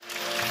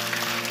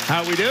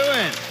How we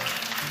doing?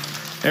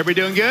 Everybody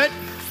doing good?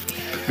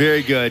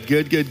 Very good.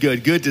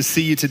 Good to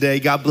see you today.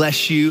 God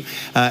bless you,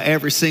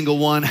 every single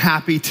one.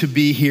 Happy to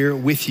be here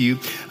with you.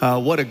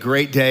 What a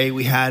great day.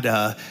 We had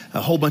a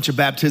whole bunch of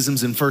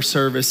baptisms in first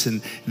service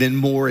and then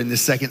more in the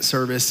second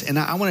service. And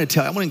I want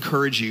to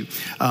encourage you,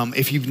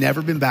 if you've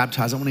never been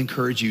baptized, I want to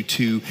encourage you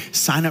to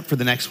sign up for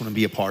the next one and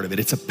be a part of it.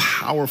 It's a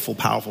powerful,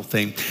 powerful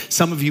thing.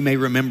 Some of you may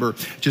remember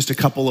just a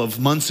couple of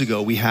months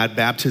ago, we had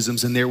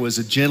baptisms and there was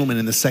a gentleman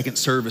in the second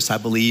service, I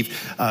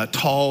believe,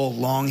 tall,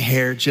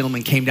 long-haired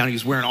gentleman came down. He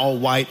was wearing all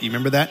white. You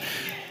remember that?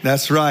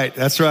 That's right.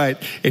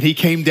 And he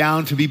came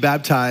down to be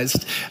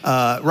baptized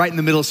right in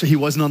the middle, so he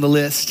wasn't on the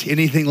list,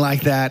 anything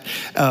like that.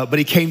 But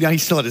he came down, he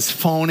still had his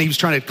phone. He was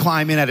trying to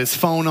climb in, had his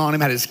phone on him,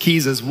 had his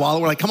keys, his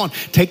wallet. We're like, come on,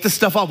 take the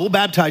stuff off. We'll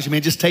baptize you,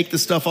 man. Just take the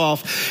stuff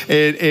off.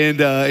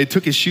 And it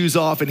took his shoes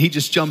off, and he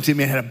just jumped in,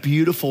 man. Had a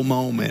beautiful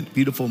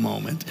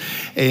moment.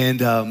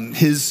 And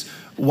his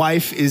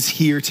wife is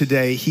here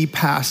today. He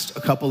passed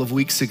a couple of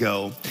weeks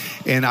ago,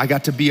 and I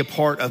got to be a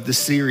part of the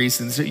series.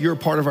 And so you're a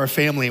part of our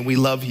family, and we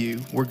love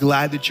you. We're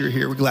glad that you're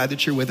here. We're glad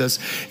that you're with us,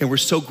 and we're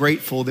so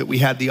grateful that we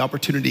had the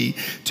opportunity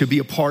to be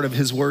a part of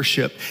his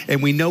worship.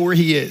 And we know where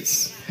he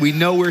is.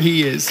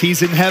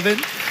 He's in heaven.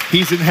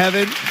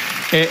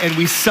 And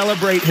we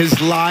celebrate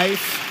his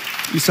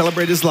life.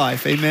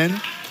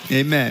 Amen.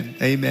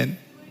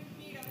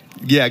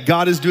 Yeah,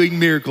 God is doing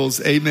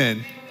miracles.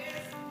 Amen.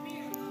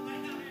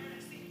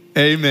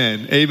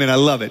 I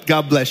love it.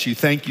 God bless you.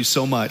 Thank you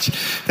so much.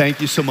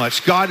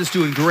 God is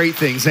doing great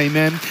things.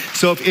 Amen.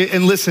 So,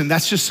 and listen,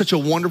 that's just such a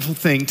wonderful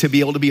thing to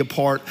be able to be a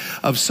part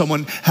of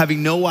someone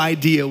having no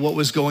idea what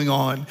was going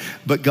on,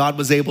 but God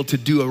was able to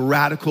do a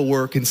radical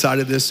work inside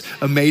of this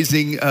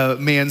amazing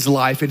man's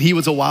life. And he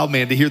was a wild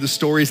man. To hear the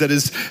stories at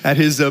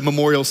his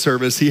memorial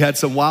service, he had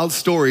some wild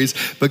stories,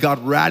 but God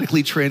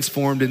radically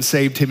transformed and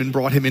saved him and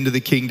brought him into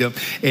the kingdom.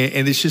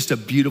 And it's just a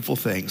beautiful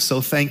thing.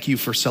 So thank you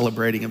for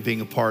celebrating and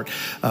being a part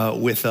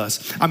with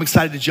us. I'm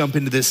excited to jump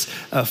into this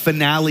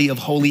finale of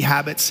Holy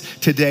Habits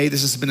today.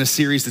 This has been a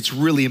series that's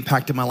really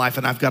impacted my life,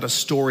 and I've got a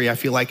story I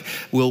feel like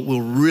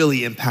will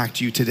really impact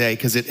you today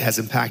because it has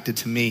impacted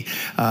to me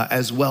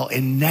as well.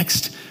 And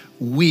next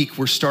week,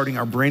 we're starting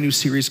our brand new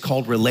series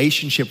called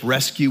Relationship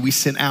Rescue. We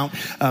sent out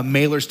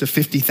mailers to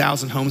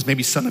 50,000 homes.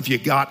 Maybe some of you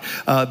got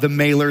the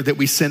mailer that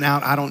we sent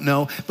out. I don't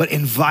know, but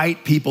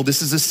invite people.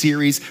 This is a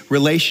series.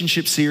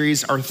 Relationship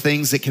series are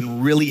things that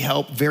can really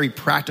help, very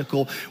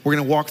practical. We're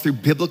going to walk through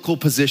biblical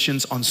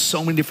positions on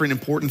so many different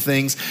important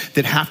things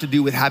that have to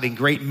do with having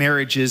great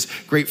marriages,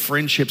 great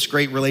friendships,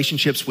 great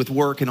relationships with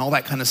work and all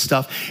that kind of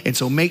stuff. And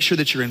so make sure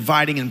that you're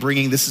inviting and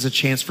bringing. This is a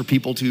chance for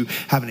people to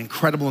have an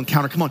incredible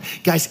encounter. Come on,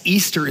 guys,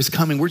 Easter is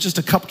coming.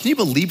 Can you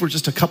believe we're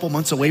just a couple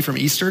months away from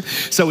Easter?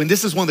 And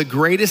this is one of the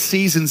greatest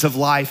seasons of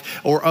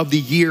life or of the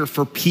year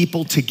for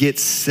people to get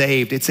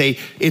saved. It's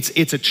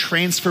a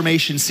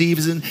transformation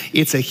season.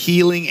 It's a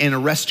healing and a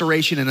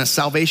restoration and a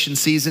salvation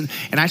season.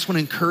 And I just want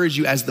to encourage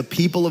you as the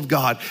people of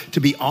God to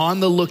be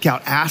on the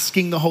lookout,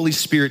 asking the Holy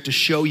Spirit to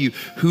show you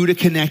who to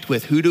connect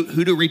with, who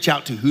to reach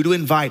out to, who to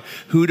invite,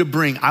 who to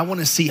bring. I want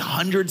to see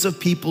hundreds of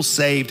people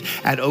saved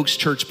at Oaks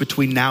Church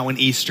between now and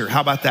Easter.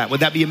 How about that? Would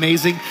that be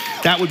amazing?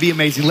 That would be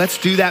amazing. Let's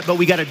do that, but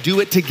we got to do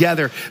it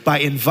together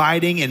by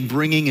inviting and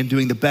bringing and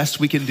doing the best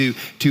we can do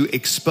to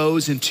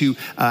expose and to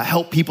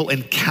help people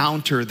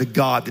encounter the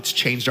God that's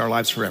changed our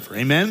lives forever.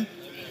 Amen?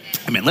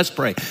 Amen. Let's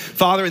pray.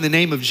 Father, in the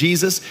name of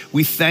Jesus,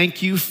 we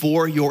thank you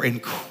for your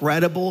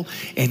incredible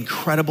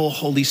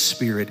Holy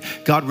Spirit.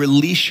 God,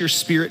 release your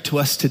Spirit to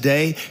us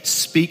today.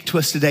 Speak to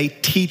us today.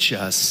 Teach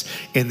us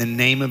in the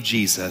name of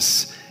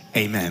Jesus.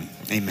 Amen.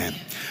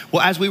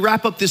 Well, as we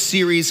wrap up this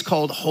series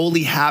called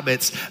Holy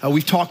Habits,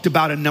 we've talked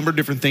about a number of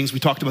different things. We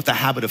talked about the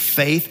habit of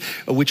faith,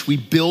 which we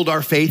build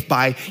our faith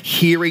by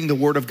hearing the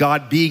Word of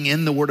God, being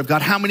in the Word of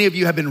God. How many of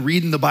you have been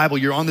reading the Bible?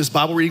 You're on this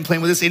Bible reading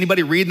plan with us.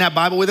 Anybody reading that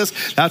Bible with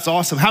us? That's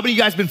awesome. How many of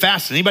you guys been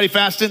fasting? Anybody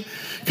fasting?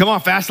 Come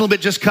on, fast a little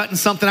bit, just cutting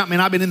something out. Man,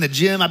 I've been in the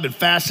gym. I've been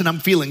fasting. I'm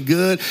feeling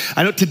good.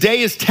 I know today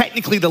is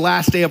technically the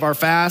last day of our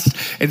fast,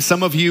 and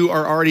some of you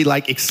are already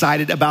like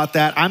excited about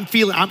that.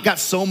 I've got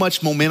so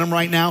much momentum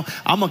right now.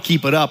 I'm going to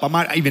keep it up. I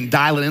might even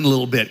dial it in a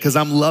little bit because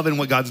I'm loving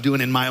what God's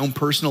doing in my own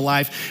personal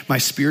life, my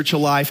spiritual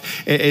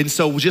life. And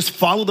so just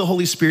follow the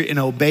Holy Spirit and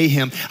obey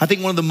him. I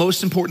think one of the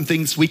most important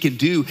things we can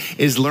do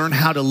is learn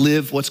how to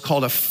live what's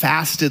called a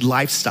fasted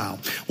lifestyle.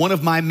 One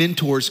of my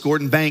mentors,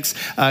 Gordon Banks,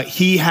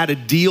 he had a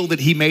deal that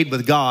he made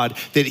with God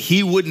that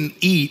he wouldn't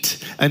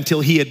eat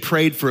until he had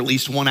prayed for at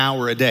least 1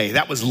 hour a day.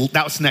 That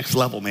was next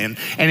level, man.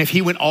 And if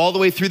he went all the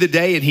way through the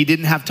day and he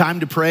didn't have time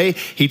to pray,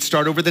 he'd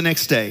start over the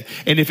next day.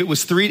 And if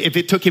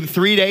it took him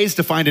 3 days days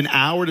to find an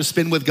hour to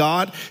spend with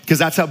God, because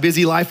that's how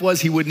busy life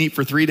was, he wouldn't eat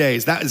for 3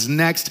 days. That is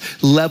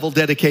next level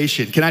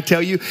dedication. Can I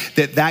tell you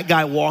that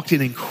guy walked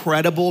in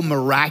incredible,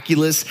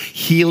 miraculous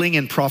healing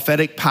and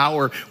prophetic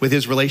power with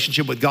his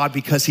relationship with God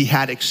because he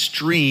had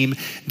extreme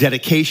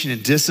dedication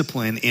and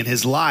discipline in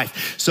his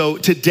life. So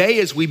today,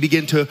 as we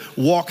begin to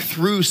walk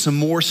through some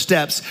more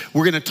steps,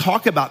 we're going to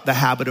talk about the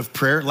habit of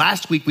prayer.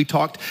 Last week, we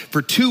talked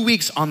for 2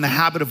 weeks on the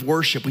habit of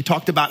worship. We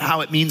talked about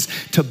how it means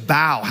to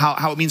bow,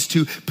 how it means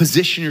to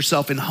position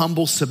yourself in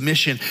humble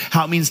submission,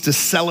 how it means to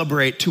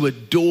celebrate, to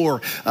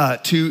adore,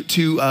 to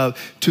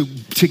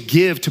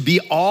give, to be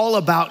all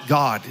about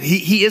God.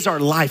 He is our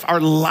life.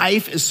 Our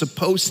life is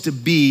supposed to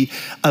be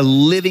a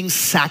living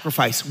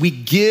sacrifice. We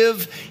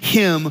give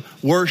him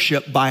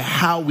worship by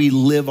how we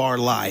live our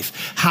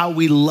life, how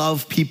we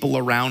love people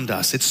around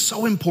us. It's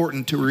so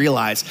important to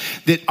realize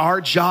that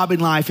our job in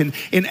life, and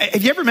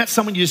have you ever met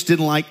someone you just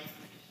didn't like?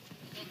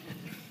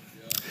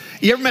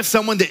 You ever met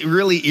someone that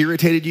really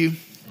irritated you?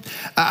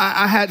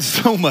 I had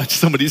so much.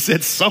 Somebody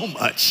said so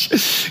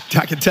much.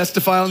 I can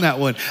testify on that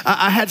one.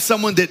 I had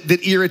someone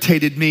that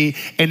irritated me,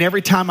 and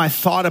every time I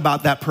thought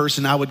about that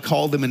person, I would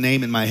call them a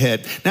name in my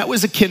head. That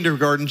was a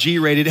kindergarten,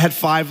 G-rated. It had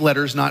 5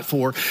 letters, not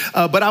 4.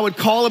 But I would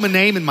call him a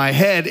name in my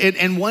head.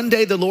 And one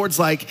day the Lord's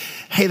like,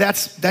 hey,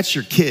 that's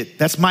your kid.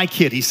 That's my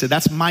kid. He said,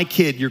 that's my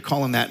kid. You're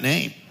calling that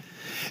name.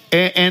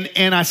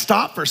 And I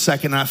stopped for a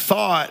second, and I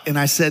thought, and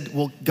I said,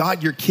 well,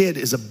 God, your kid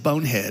is a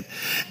bonehead.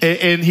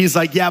 And he's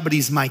like, yeah, but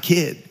he's my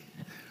kid,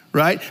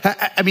 right?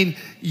 I mean,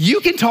 you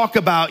can talk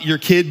about your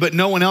kid, but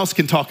no one else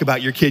can talk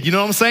about your kid. You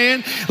know what I'm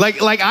saying?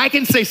 Like I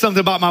can say something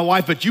about my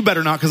wife, but you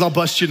better not, because I'll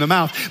bust you in the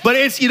mouth. But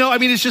it's,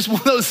 it's just one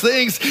of those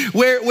things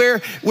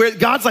where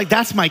God's like,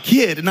 that's my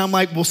kid. And I'm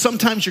like, well,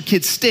 sometimes your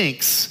kid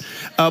stinks.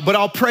 But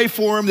I'll pray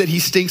for him that he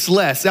stinks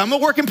less. I'm a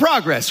work in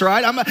progress,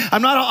 right?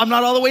 I'm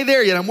not all the way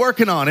there yet. I'm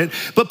working on it.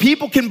 But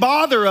people can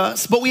bother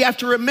us, but we have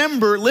to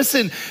remember,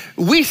 listen,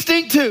 we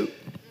stink too.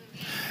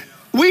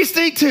 We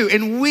stink too,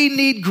 and we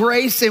need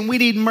grace, and we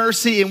need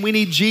mercy, and we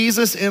need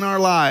Jesus in our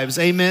lives.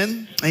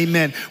 Amen?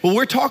 Amen. Well,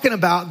 we're talking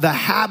about the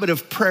habit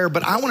of prayer,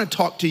 but I want to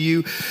talk to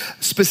you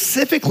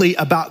specifically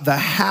about the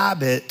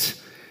habit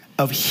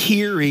of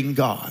hearing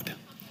God.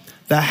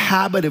 The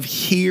habit of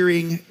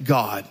hearing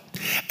God.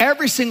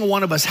 Every single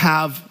one of us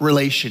have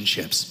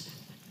relationships.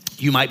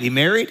 You might be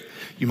married.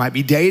 You might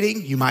be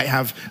dating. You might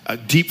have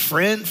deep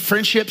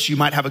friendships. You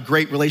might have a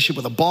great relationship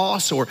with a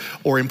boss or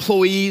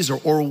employees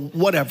or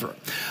whatever.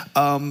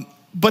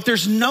 But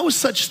there's no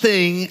such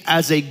thing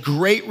as a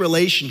great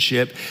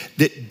relationship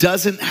that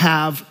doesn't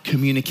have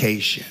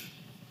communication.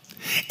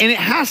 And it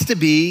has to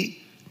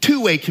be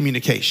two-way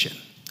communication.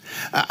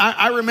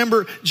 I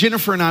remember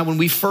Jennifer and I, when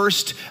we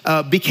first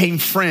became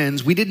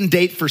friends, we didn't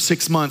date for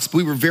 6 months. But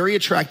we were very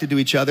attracted to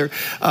each other.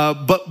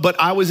 But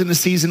I was in a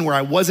season where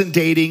I wasn't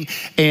dating.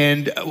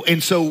 And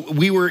so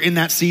we were in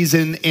that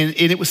season. And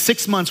it was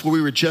 6 months where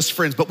we were just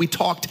friends. But we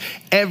talked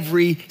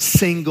every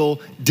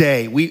single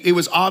day. It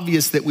was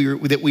obvious that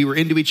we were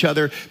into each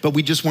other, but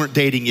we just weren't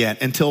dating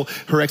yet until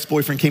her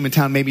ex-boyfriend came in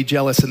town, made me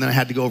jealous. And then I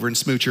had to go over and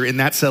smooch her.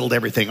 And that settled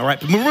everything. All right.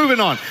 But we're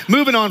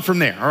moving on from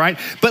there. All right.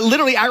 But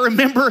literally, I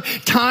remember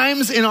times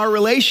in our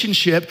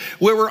relationship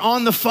where we're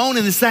on the phone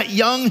and it's that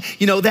young,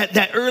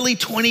 that early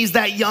 20s,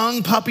 that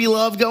young puppy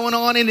love going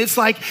on. And it's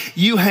like,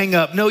 you hang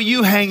up. No,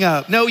 you hang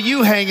up. No,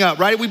 you hang up,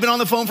 right? We've been on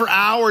the phone for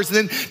hours.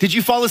 And then, did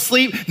you fall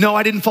asleep? No,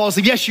 I didn't fall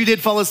asleep. Yes, you did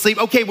fall asleep.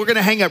 Okay, we're going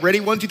to hang up. Ready?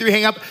 1, 2, 3,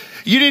 hang up.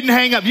 You didn't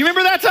hang up. You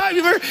remember that time?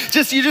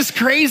 You're just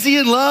crazy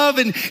in love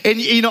and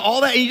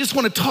all that. And you just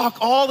want to talk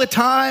all the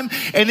time.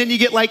 And then you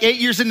get like 8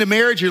 years into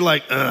marriage. You're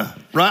like, right?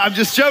 I'm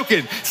just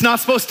joking. It's not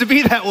supposed to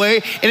be that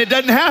way. And it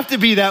doesn't have to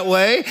be that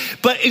way.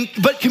 But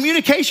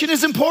communication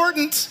is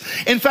important.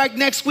 In fact,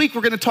 next week,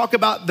 we're going to talk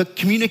about the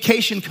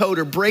communication code,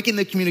 or breaking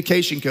the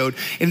communication code.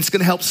 And it's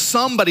going to help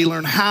somebody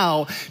learn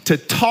how to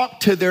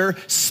talk to their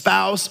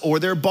spouse or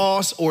their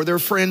boss or their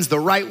friends the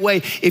right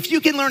way. If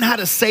you can learn how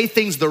to say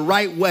things the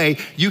right way,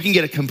 you can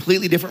get a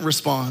completely different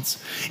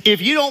response.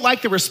 If you don't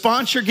like the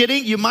response you're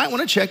getting, you might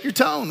want to check your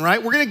tone,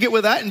 right? We're going to get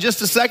with that in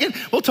just a second.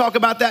 We'll talk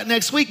about that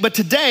next week. But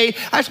today,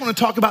 I just want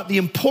to talk about the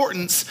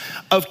importance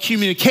of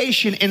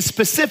communication, and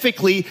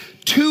specifically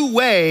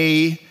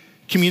two-way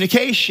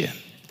communication.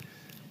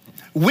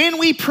 When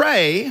we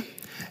pray,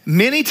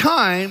 many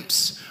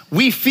times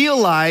we feel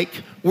like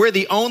we're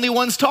the only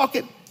ones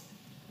talking.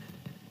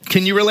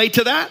 Can you relate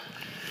to that?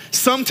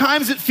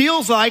 Sometimes it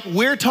feels like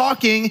we're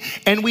talking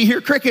and we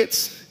hear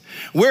crickets.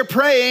 We're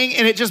praying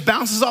and it just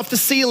bounces off the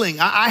ceiling.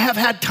 I have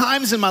had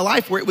times in my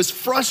life where it was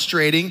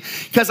frustrating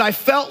because I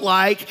felt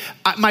like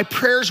my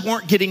prayers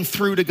weren't getting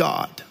through to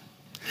God.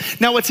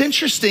 Now, what's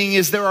interesting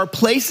is there are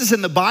places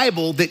in the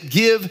Bible that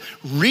give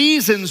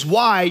reasons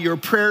why your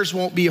prayers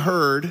won't be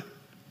heard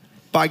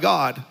by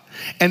God.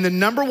 And the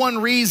number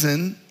one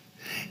reason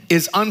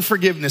is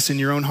unforgiveness in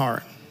your own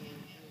heart.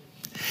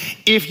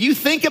 If you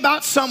think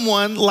about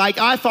someone like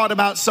I thought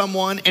about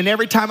someone, and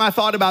every time I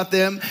thought about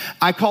them,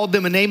 I called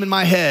them a name in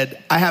my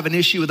head, I have an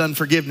issue with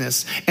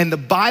unforgiveness. And the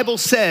Bible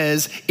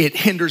says it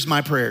hinders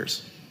my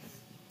prayers.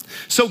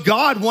 So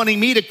God wanting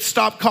me to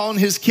stop calling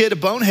his kid a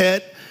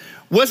bonehead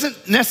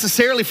wasn't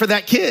necessarily for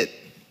that kid.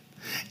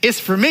 It's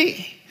for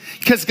me.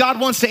 Because God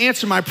wants to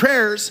answer my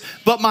prayers,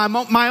 but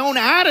my own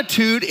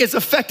attitude is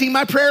affecting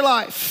my prayer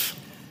life,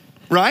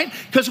 right?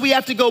 Because we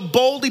have to go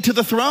boldly to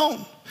the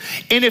throne.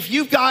 And if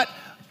you've got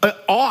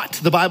ought,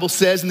 the Bible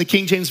says in the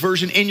King James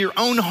Version, in your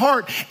own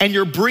heart, and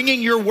you're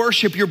bringing your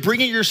worship, you're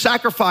bringing your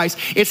sacrifice,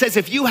 it says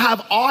if you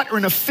have ought or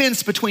an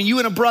offense between you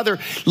and a brother,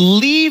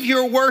 leave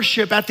your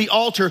worship at the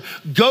altar,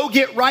 go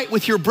get right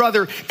with your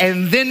brother,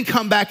 and then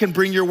come back and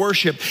bring your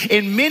worship.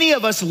 And many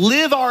of us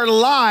live our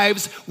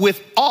lives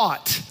with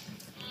ought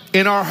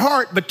in our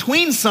heart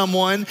between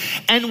someone,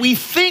 and we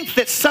think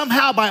that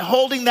somehow by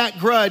holding that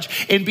grudge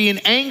and being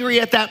angry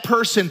at that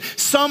person,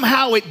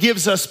 somehow it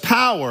gives us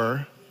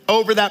power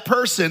over that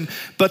person,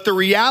 but the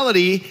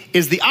reality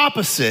is the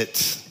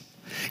opposite.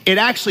 It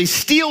actually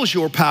steals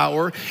your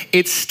power,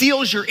 it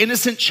steals your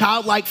innocent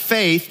childlike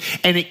faith,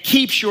 and it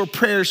keeps your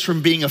prayers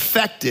from being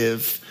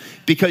effective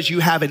because you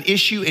have an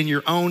issue in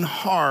your own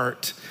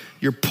heart.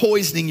 You're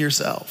poisoning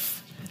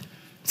yourself.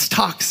 It's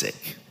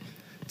toxic.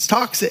 It's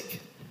toxic.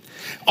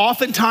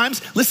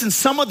 Oftentimes, listen,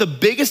 some of the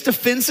biggest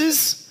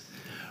offenses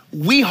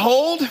we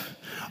hold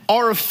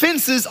are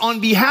offenses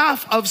on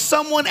behalf of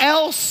someone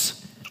else.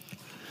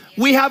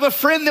 We have a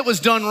friend that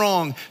was done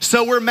wrong,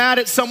 so we're mad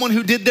at someone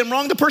who did them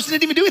wrong. The person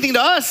didn't even do anything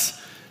to us,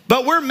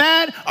 but we're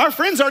mad. Our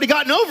friend's already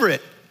gotten over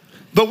it,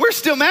 but we're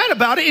still mad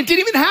about it. It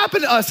didn't even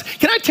happen to us.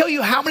 Can I tell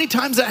you how many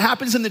times that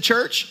happens in the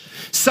church?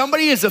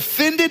 Somebody is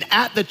offended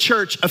at the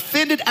church,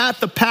 offended at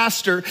the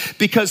pastor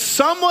because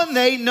someone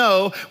they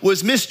know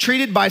was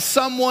mistreated by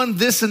someone,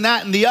 this and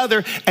that and the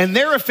other, and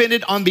they're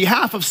offended on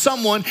behalf of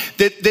someone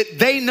that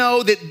they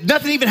know that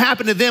nothing even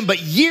happened to them, but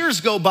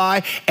years go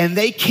by and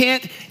they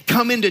can't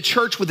come into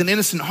church with an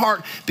innocent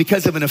heart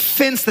because of an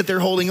offense that they're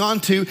holding on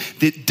to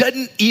that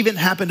doesn't even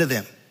happen to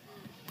them.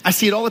 I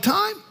see it all the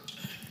time.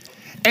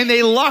 And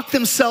they lock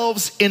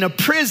themselves in a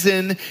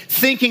prison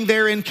thinking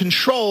they're in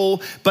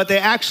control, but they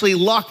actually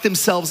lock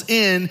themselves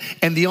in,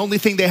 and the only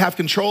thing they have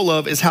control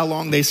of is how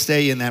long they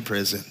stay in that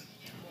prison.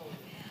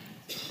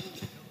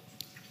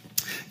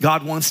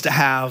 God wants to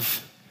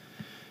have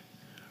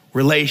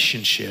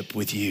relationship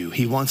with you.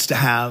 He wants to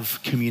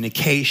have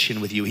communication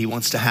with you. He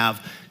wants to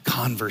have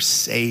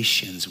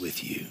conversations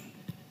with you.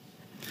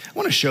 I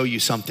want to show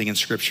you something in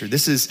scripture.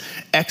 This is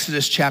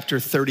Exodus chapter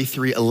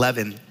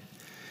 33:11.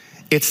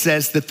 It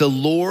says that the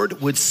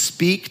Lord would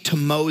speak to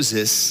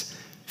Moses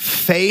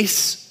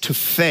face to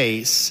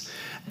face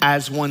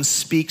as one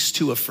speaks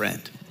to a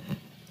friend.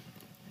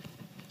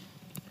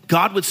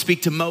 God would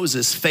speak to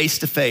Moses face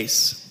to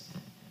face.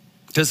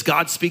 Does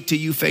God speak to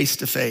you face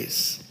to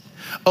face?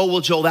 Oh,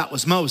 well, Joel, that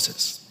was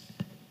Moses.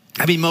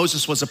 I mean,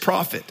 Moses was a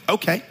prophet.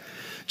 Okay.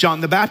 John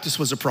the Baptist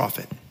was a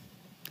prophet.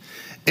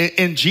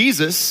 And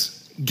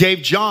Jesus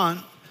gave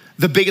John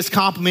the biggest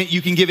compliment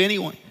you can give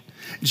anyone.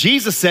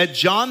 Jesus said,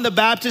 John the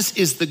Baptist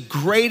is the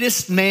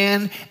greatest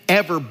man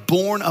ever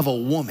born of a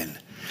woman.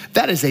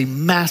 That is a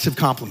massive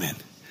compliment.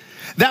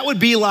 That would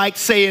be like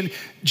saying,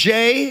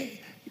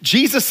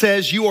 Jesus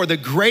says you are the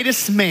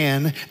greatest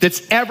man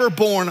that's ever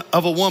born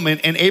of a woman.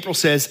 And April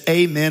says,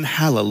 amen,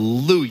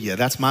 hallelujah.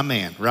 That's my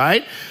man,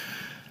 right?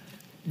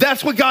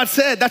 That's what God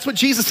said. That's what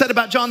Jesus said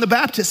about John the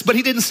Baptist. But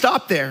he didn't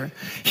stop there.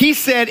 He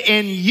said,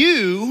 and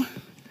you,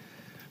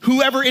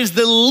 whoever is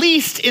the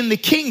least in the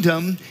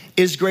kingdom,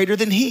 is greater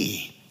than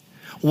he.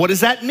 What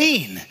does that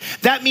mean?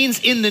 That means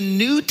in the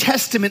New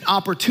Testament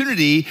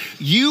opportunity,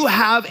 you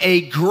have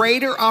a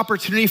greater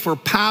opportunity for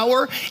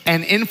power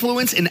and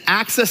influence and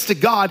access to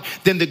God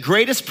than the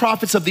greatest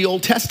prophets of the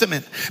Old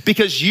Testament,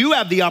 because you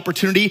have the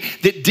opportunity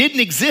that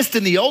didn't exist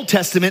in the Old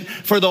Testament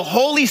for the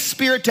Holy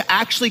Spirit to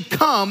actually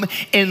come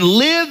and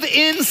live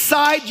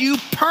inside you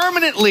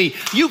permanently.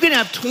 You can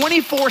have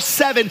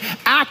 24/7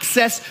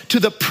 access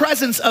to the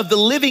presence of the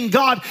living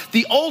God.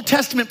 The Old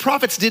Testament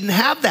prophets didn't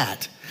have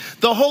that.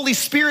 The Holy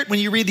Spirit, when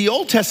you read the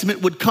Old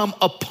Testament, would come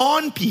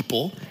upon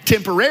people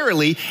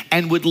temporarily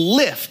and would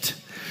lift.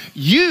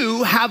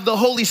 You have the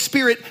Holy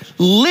Spirit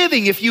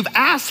living. If you've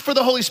asked for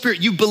the Holy Spirit,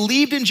 you've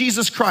believed in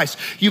Jesus Christ,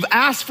 you've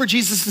asked for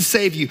Jesus to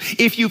save you.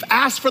 If you've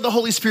asked for the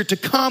Holy Spirit to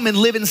come and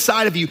live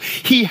inside of you,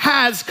 he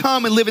has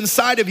come and live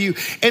inside of you.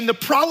 And the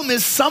problem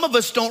is some of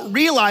us don't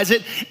realize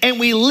it, and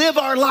we live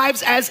our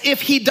lives as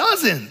if he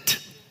doesn't.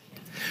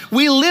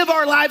 We live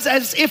our lives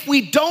as if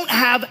we don't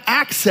have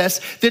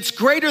access that's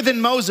greater than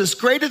Moses,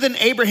 greater than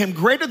Abraham,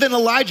 greater than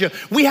Elijah.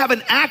 We have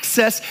an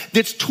access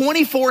that's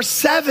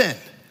 24/7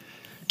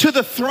 to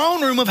the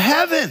throne room of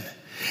heaven.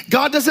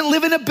 God doesn't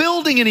live in a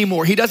building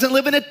anymore. He doesn't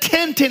live in a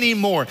tent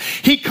anymore.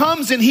 He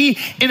comes and he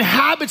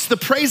inhabits the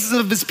praises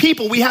of his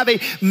people. We have a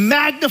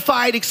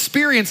magnified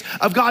experience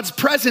of God's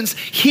presence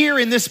here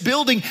in this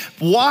building.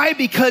 Why?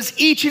 Because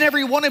each and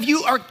every one of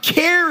you are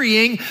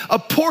carrying a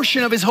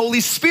portion of his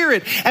Holy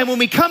Spirit. And when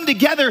we come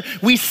together,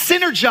 we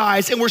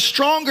synergize and we're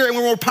stronger and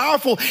we're more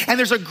powerful. And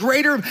there's a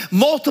greater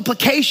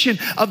multiplication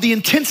of the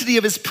intensity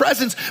of his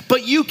presence.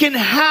 But you can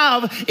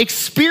have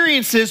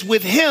experiences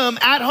with him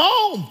at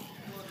home,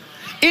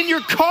 in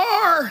your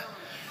car,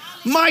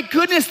 My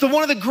goodness,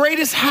 one of the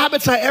greatest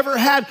habits I ever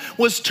had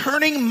was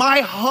turning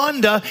my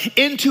Honda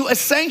into a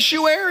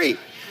sanctuary.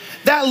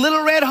 That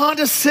little red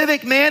Honda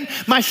Civic, man,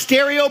 my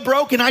stereo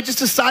broke and I just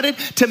decided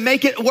to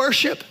make it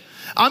worship.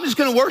 I'm just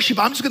gonna worship,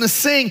 I'm just gonna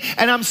sing,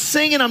 and I'm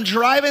singing, I'm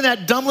driving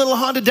that dumb little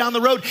Honda down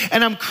the road,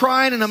 and I'm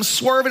crying and I'm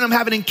swerving, I'm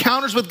having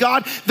encounters with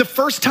God. The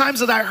first times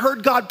that I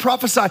heard God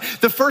prophesy,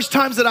 the first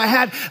times that I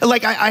had,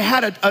 like I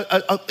had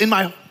in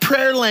my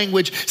prayer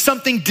language,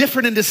 something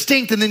different and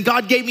distinct, and then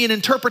God gave me an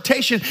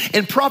interpretation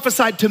and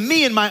prophesied to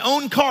me in my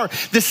own car.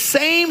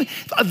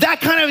 That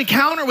kind of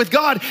encounter with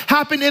God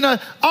happened in an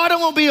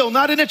automobile,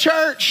 not in a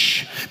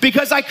church,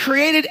 because I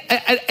created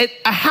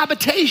a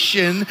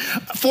habitation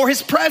for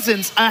his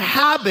presence. A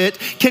habit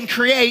can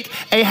create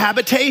a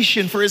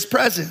habitation for his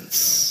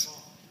presence.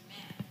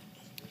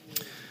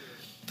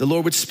 The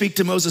Lord would speak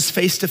to Moses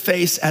face to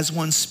face as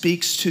one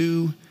speaks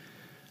to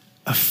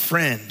a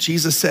friend.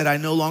 Jesus said, I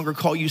no longer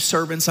call you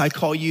servants, I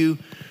call you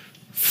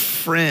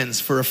friends.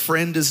 For a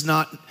servant does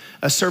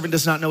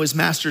not know his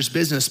master's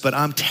business, but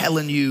I'm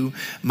telling you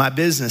my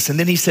business. And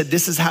then he said,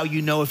 this is how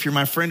you know if you're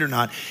my friend or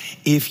not,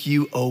 if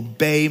you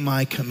obey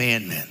my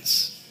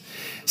commandments.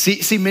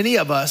 See, many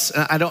of us,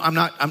 I'm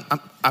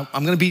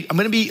gonna be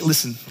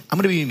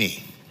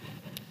me.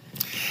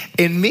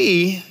 And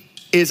me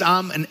is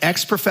I'm an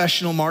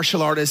ex-professional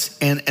martial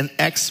artist and an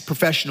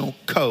ex-professional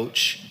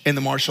coach in the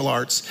martial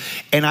arts,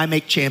 and I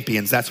make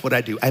champions. That's what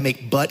I do. I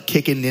make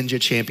butt-kicking ninja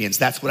champions.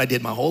 That's what I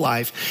did my whole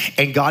life.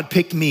 And God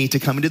picked me to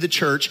come into the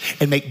church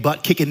and make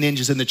butt-kicking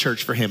ninjas in the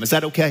church for him. Is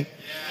that okay?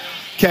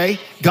 Okay?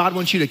 God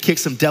wants you to kick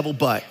some devil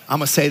butt. I'm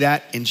gonna say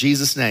that in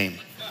Jesus' name.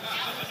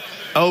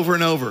 Over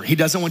and over. He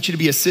doesn't want you to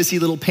be a sissy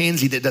little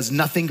pansy that does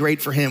nothing great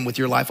for him with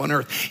your life on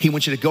earth. He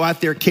wants you to go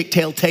out there, kick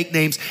tail, take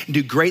names, and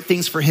do great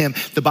things for him.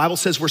 The Bible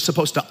says we're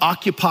supposed to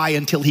occupy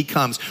until he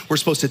comes. We're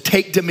supposed to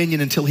take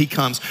dominion until he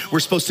comes. We're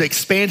supposed to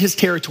expand his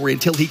territory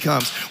until he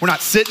comes. We're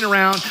not sitting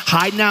around,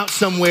 hiding out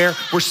somewhere.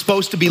 We're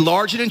supposed to be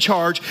large and in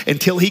charge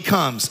until he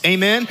comes.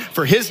 Amen?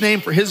 For his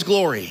name, for his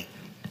glory.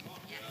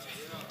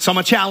 So I'm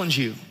gonna challenge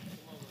you.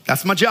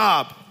 That's my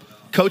job.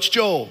 Coach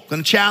Joel,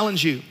 gonna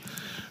challenge you.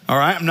 All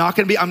right,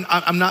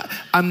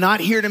 I'm not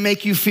here to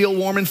make you feel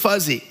warm and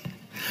fuzzy.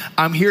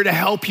 I'm here to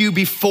help you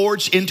be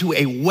forged into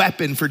a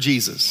weapon for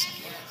Jesus.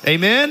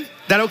 Amen?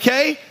 That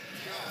okay?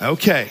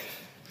 Okay.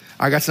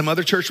 I got some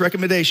other church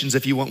recommendations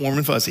if you want warm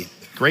and fuzzy.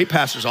 Great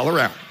pastors all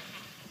around.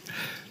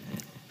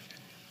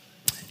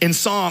 In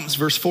Psalms,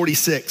 verse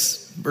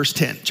 46, verse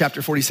 10,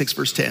 chapter 46,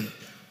 verse 10,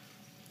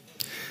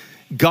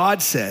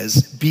 God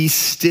says, be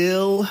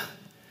still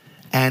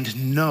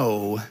and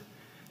know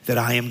that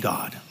I am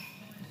God.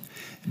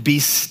 Be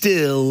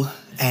still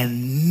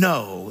and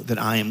know that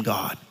I am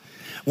God.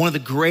 One of the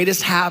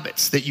greatest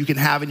habits that you can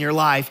have in your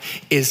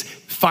life is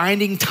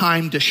finding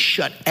time to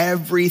shut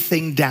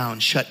everything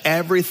down, shut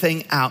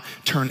everything out,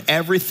 turn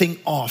everything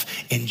off,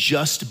 and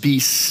just be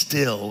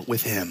still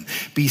with him.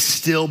 Be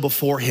still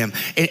before him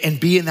and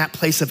be in that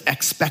place of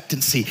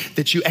expectancy,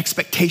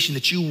 expectation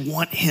that you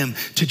want him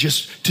to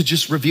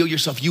just reveal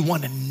yourself. You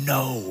want to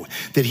know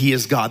that he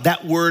is God.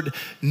 That word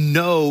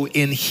know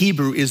in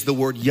Hebrew is the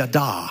word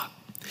yada.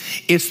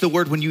 It's the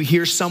word when you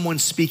hear someone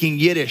speaking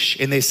Yiddish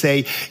and they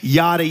say,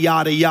 yada,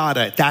 yada,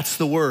 yada. That's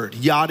the word,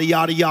 yada,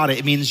 yada, yada.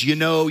 It means you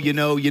know, you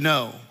know, you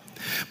know.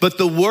 But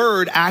the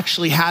word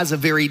actually has a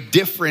very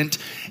different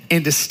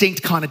and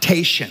distinct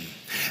connotation.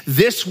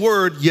 This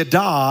word,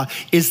 yada,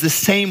 is the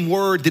same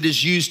word that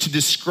is used to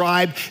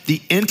describe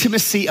the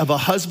intimacy of a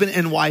husband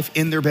and wife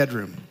in their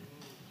bedroom.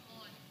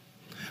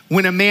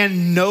 When a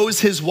man knows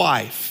his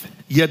wife,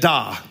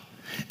 yada,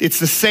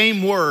 it's the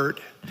same word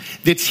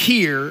that's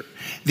here.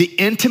 The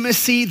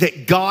intimacy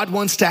that God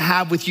wants to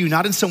have with you,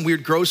 not in some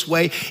weird, gross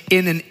way,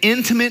 in an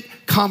intimate,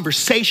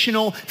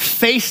 conversational,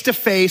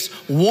 face-to-face,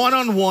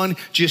 one-on-one,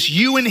 just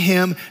you and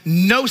him,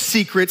 no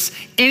secrets,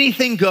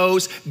 anything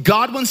goes.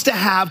 God wants to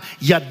have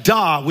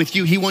yada with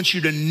you. He wants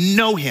you to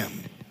know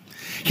him.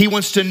 He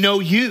wants to know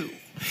you.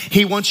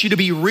 He wants you to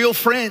be real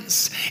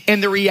friends.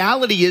 And the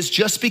reality is,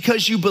 just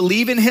because you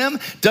believe in him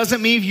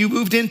doesn't mean you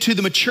moved into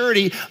the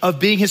maturity of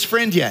being his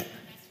friend yet.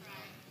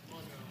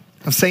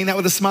 I'm saying that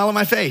with a smile on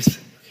my face.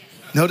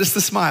 Notice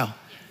the smile.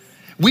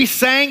 We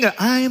sang,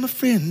 I am a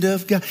friend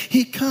of God.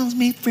 He calls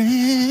me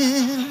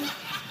friend.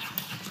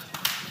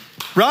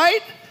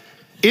 Right?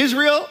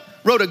 Israel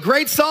wrote a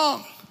great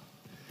song.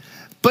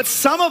 But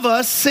some of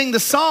us sing the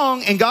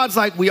song and God's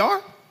like, we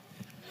are?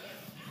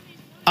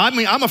 I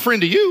mean, I'm a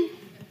friend to you,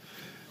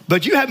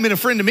 but you haven't been a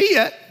friend to me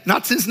yet.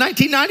 Not since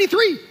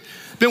 1993.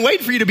 Been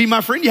waiting for you to be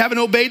my friend. You haven't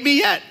obeyed me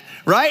yet.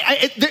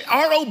 Right?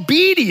 Our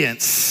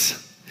obedience.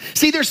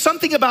 See, there's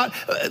something about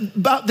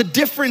the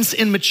difference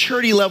in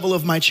maturity level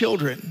of my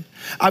children.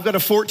 I've got a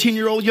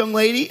 14-year-old young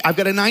lady. I've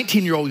got a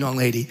 19-year-old young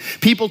lady.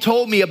 People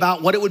told me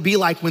about what it would be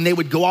like when they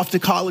would go off to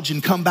college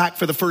and come back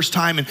for the first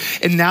time.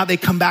 And now they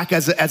come back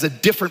as a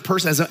different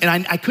person.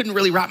 And I couldn't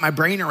really wrap my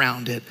brain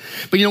around it.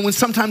 But you know,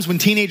 sometimes when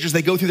teenagers,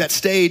 they go through that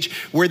stage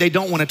where they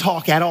don't want to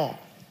talk at all.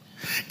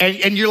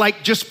 And you're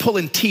like just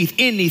pulling teeth,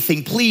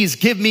 anything, please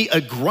give me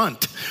a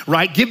grunt.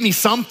 right? Give me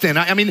something.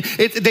 I mean,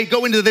 they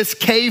go into this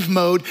cave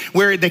mode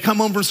where they come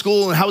home from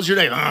school and how's your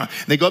day?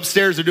 They go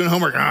upstairs, they're doing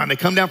homework. And they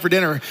come down for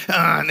dinner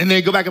and then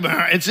they go back up.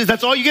 It's just,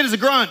 that's all you get is a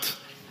grunt.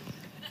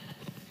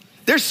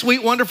 They're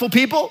sweet, wonderful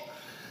people,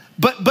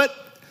 but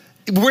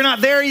we're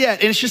not there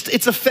yet. And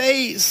it's a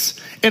phase.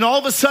 And all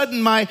of a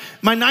sudden my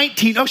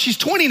 19, she's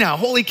 20 now.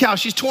 Holy cow,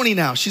 she's 20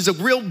 now. She's a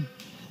real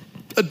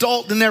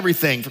adult and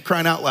everything, for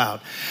crying out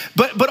loud.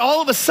 But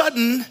all of a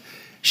sudden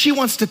she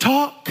wants to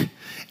talk.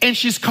 And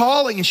she's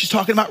calling and she's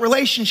talking about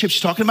relationships.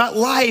 She's talking about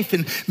life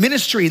and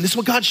ministry. And this is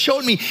what God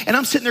showed me. And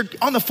I'm sitting there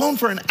on the phone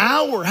for an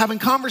hour having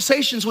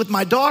conversations with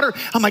my daughter.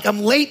 I'm like, I'm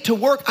late to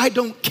work. I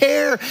don't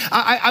care.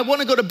 I want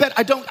to go to bed.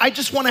 I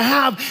just want to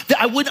have,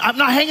 I'm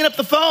not hanging up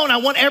the phone. I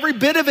want every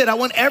bit of it. I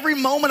want every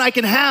moment I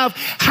can have.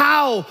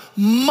 How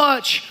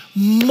much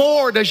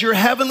more does your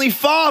heavenly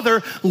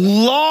Father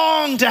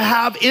long to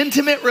have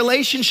intimate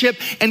relationship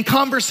and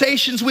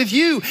conversations with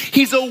you?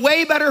 He's a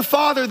way better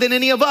father than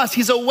any of us.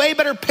 He's a way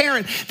better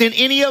parent than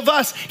any of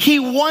us. He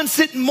wants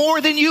it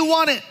more than you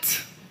want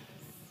it.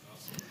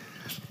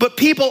 But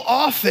people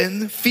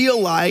often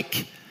feel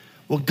like,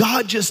 well,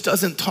 God just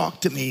doesn't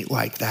talk to me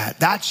like that.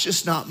 That's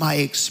just not my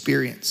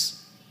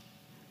experience.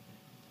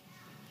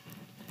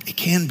 It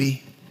can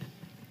be.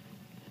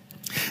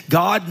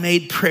 God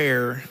made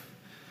prayer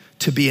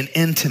to be an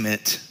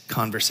intimate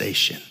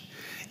conversation.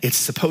 It's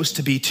supposed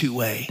to be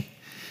two-way.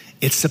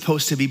 It's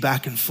supposed to be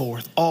back and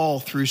forth all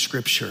through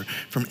Scripture,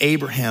 from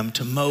Abraham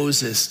to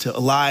Moses to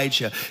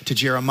Elijah to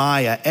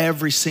Jeremiah.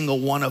 Every single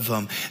one of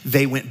them,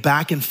 they went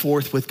back and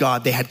forth with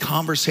God. They had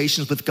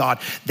conversations with God.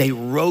 They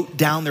wrote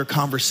down their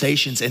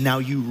conversations, and now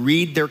you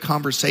read their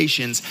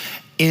conversations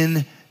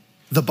in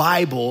the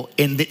Bible,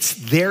 and it's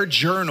their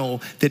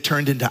journal that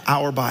turned into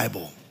our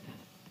Bible.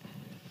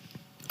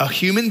 A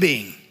human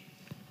being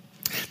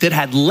that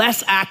had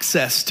less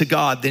access to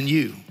God than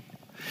you,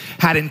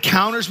 had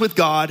encounters with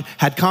God,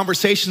 had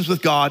conversations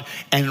with God,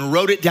 and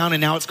wrote it down,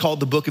 and now it's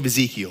called the book of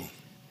Ezekiel.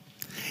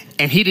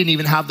 And he didn't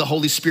even have the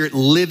Holy Spirit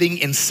living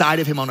inside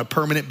of him on a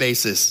permanent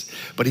basis,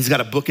 but he's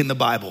got a book in the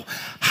Bible.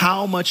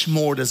 How much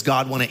more does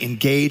God want to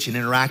engage and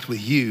interact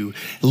with you,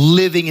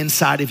 living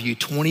inside of you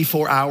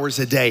 24 hours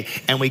a day?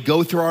 And we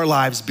go through our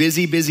lives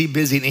busy,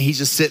 and he's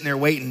just sitting there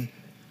waiting,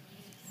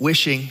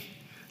 wishing,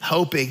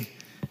 hoping,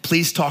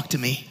 please talk to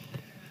me.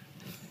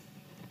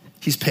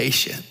 He's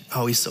patient.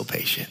 Oh, he's so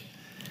patient.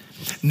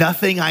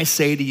 Nothing I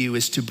say to you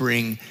is to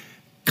bring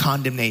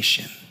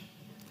condemnation.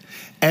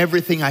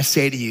 Everything I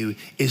say to you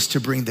is to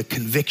bring the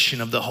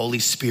conviction of the Holy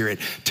Spirit,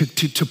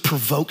 to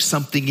provoke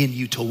something in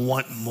you to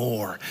want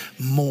more.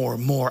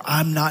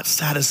 I'm not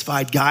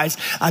satisfied, guys.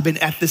 I've been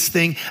at this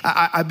thing.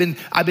 I've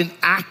been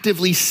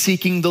actively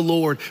seeking the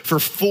Lord for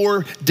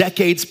 4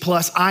 decades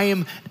plus.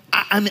 I'm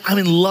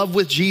in love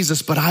with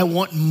Jesus, but I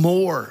want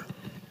more.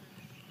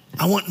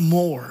 I want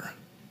more.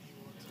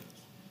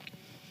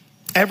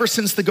 Ever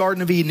since the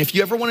Garden of Eden, if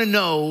you ever want to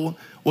know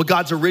what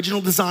God's original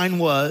design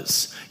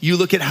was, you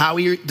look at how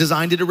he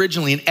designed it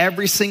originally. And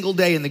every single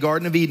day in the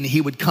Garden of Eden,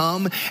 he would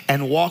come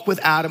and walk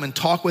with Adam and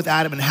talk with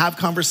Adam and have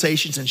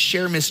conversations and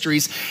share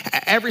mysteries.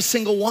 Every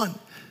single one.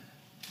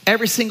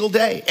 Every single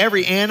day,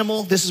 every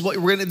animal, this is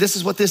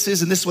what this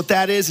is, and this is what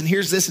that is, and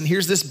here's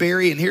this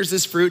berry, and here's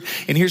this fruit,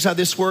 and here's how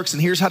this works,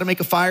 and here's how to make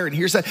a fire, and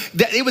here's that.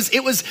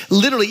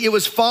 It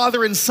was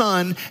father and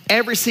son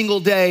every single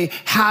day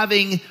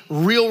having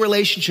real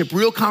relationship,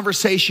 real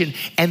conversation,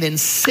 and then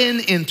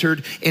sin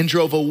entered and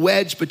drove a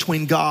wedge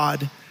between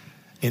God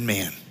and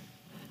man.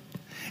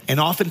 And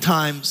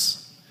oftentimes,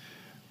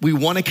 we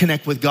want to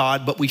connect with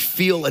God, but we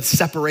feel a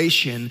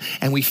separation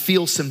and we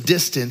feel some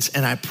distance.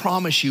 And I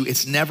promise you,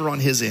 it's never on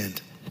his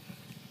end.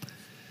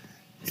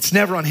 It's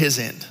never on his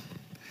end.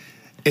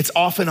 It's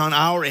often on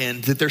our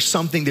end that there's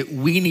something that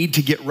we need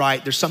to get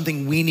right. There's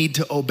something we need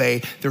to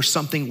obey. There's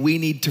something we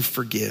need to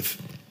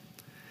forgive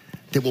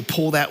that will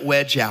pull that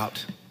wedge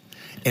out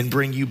and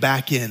bring you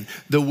back in.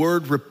 The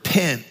word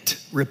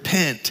repent,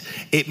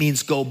 it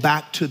means go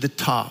back to the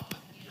top.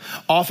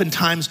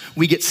 Oftentimes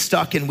we get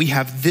stuck and we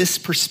have this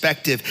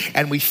perspective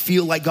and we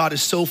feel like God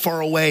is so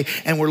far away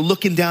and we're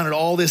looking down at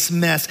all this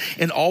mess,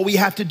 and all we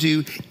have to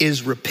do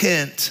is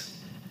repent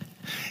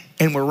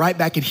and we're right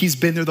back, and he's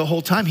been there the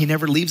whole time. He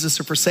never leaves us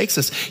or forsakes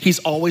us. He's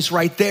always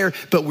right there,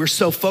 but we're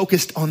so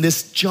focused on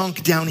this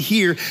junk down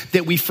here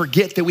that we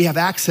forget that we have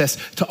access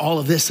to all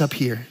of this up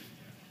here.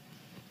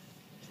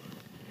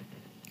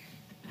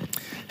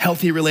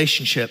 Healthy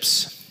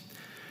relationships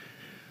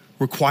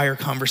require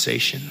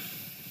conversation.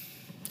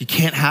 You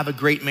can't have a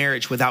great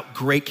marriage without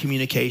great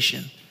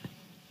communication.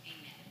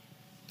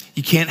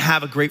 You can't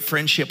have a great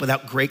friendship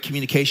without great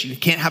communication. You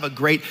can't have a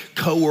great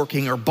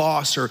co-working or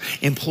boss or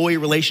employee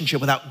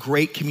relationship without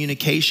great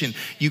communication.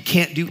 You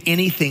can't do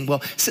anything.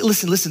 Well,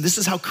 listen, this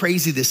is how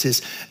crazy this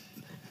is.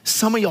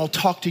 Some of y'all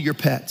talk to your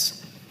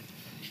pets.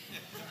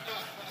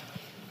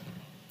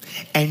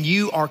 And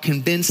you are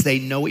convinced they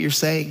know what you're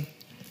saying.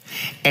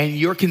 And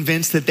you're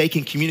convinced that they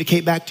can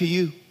communicate back to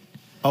you.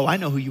 Oh, I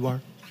know who you are.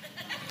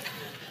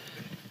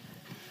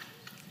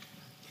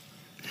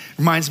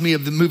 Reminds me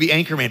of the movie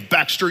Anchorman.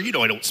 Baxter, you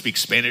know I don't speak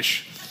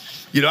Spanish.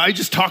 You know, I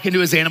just talking to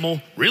his animal.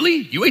 Really?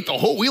 You ate the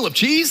whole wheel of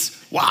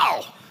cheese?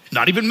 Wow.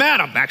 Not even mad.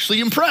 I'm actually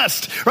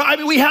impressed. Right?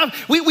 I mean,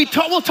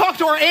 we'll talk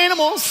to our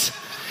animals,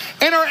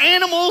 and our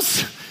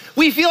animals,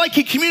 we feel like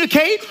can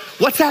communicate.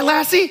 What's that,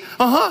 Lassie?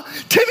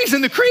 Timmy's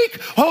in the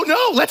creek. Oh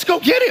no, let's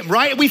go get him,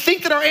 right? We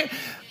think that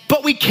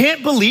but we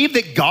can't believe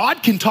that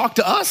God can talk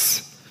to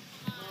us.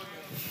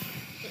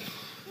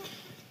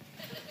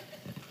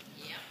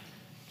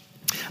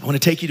 I want to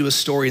take you to a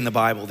story in the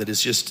Bible that is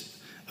just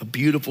a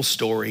beautiful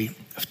story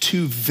of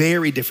two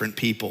very different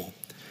people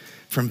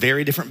from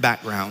very different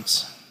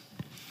backgrounds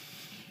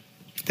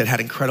that had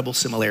incredible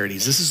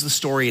similarities. This is the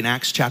story in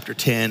Acts chapter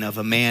 10 of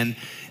a man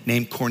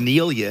named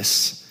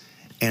Cornelius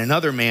and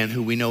another man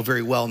who we know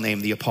very well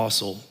named the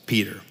Apostle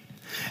Peter.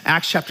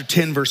 Acts chapter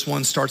 10 verse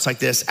 1 starts like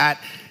this.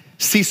 At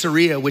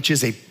Caesarea, which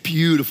is a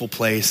beautiful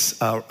place,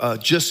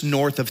 just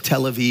north of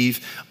Tel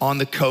Aviv on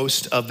the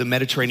coast of the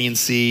Mediterranean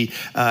Sea.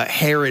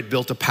 Herod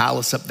built a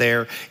palace up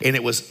there, and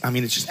it's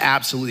just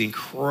absolutely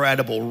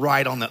incredible,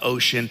 right on the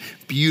ocean.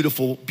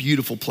 Beautiful,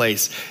 beautiful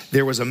place.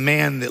 There was a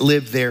man that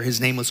lived there. His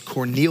name was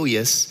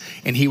Cornelius,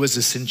 and he was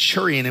a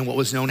centurion in what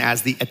was known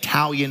as the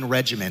Italian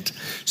regiment.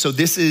 So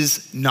this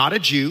is not a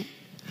Jew.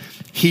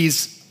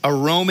 He's a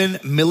Roman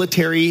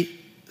military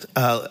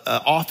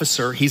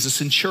officer. He's a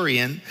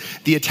centurion.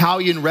 The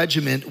Italian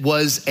regiment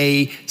was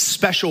a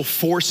special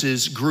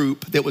forces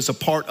group that was a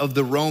part of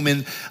the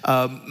Roman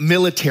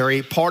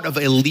military, part of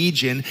a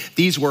legion.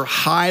 These were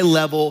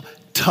high-level,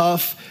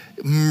 tough,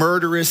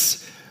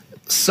 murderous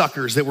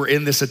suckers that were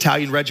in this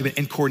Italian regiment,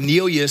 and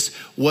Cornelius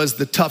was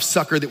the tough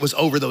sucker that was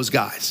over those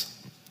guys.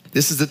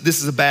 This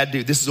is a bad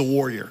dude. This is a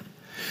warrior.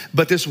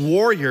 But this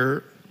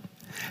warrior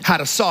had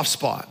a soft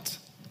spot.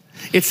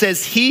 It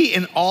says he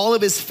and all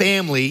of his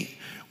family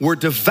were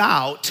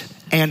devout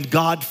and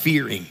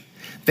God-fearing.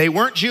 They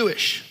weren't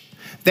Jewish.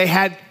 They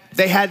had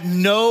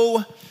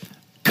no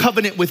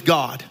covenant with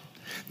God.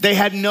 They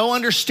had no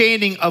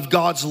understanding of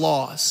God's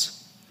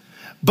laws.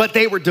 But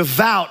they were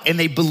devout and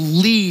they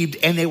believed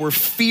and they were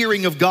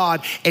fearing of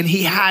God. And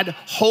he had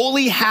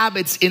holy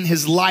habits in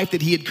his life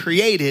that he had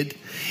created,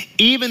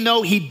 even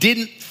though he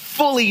didn't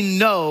fully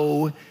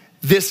know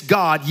this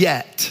God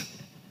yet.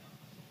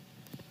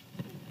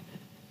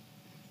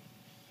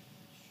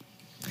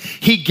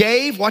 He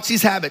gave, watch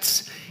these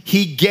habits.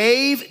 He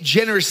gave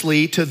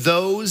generously to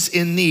those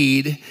in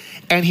need,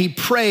 and he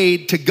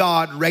prayed to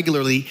God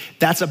regularly.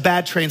 That's a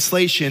bad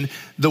translation.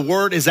 The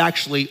word is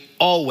actually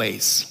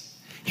always.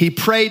 He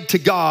prayed to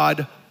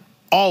God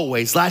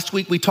always. Last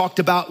week we talked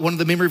about one of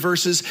the memory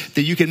verses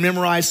that you can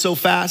memorize so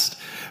fast.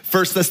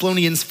 1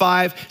 Thessalonians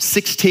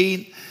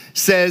 5:16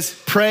 says,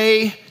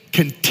 pray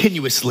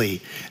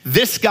continuously.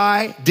 This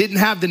guy didn't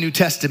have the New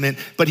Testament,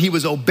 but he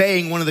was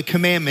obeying one of the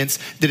commandments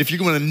that if you're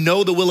going to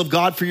know the will of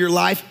God for your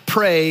life,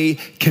 pray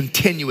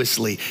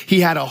continuously. He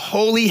had a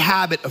holy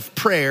habit of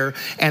prayer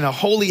and a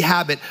holy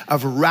habit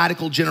of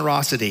radical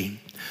generosity.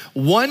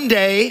 One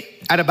day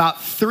at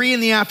about 3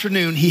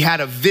 p.m, he had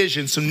a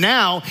vision. So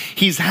now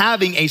he's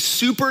having a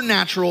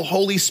supernatural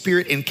Holy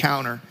Spirit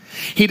encounter.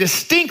 He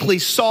distinctly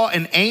saw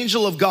an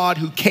angel of God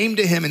who came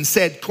to him and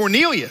said,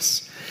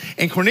 Cornelius.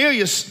 And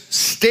Cornelius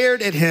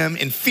stared at him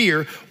in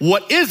fear.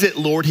 What is it,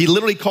 Lord? He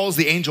literally calls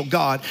the angel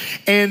God.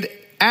 And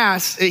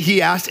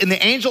he asked, and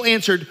the angel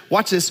answered,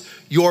 watch this,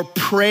 your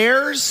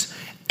prayers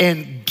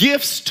and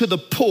gifts to the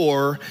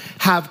poor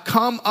have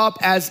come up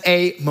as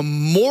a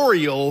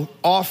memorial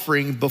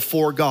offering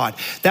before God.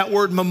 That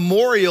word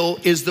memorial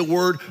is the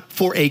word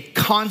for a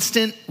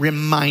constant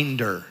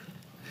reminder.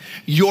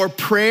 Your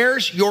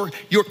prayers, your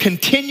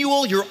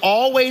continual, your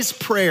always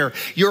prayer,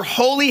 your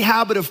holy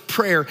habit of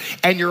prayer,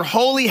 and your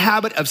holy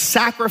habit of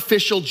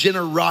sacrificial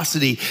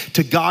generosity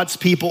to God's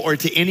people or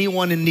to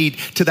anyone in need,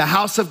 to the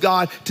house of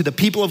God, to the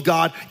people of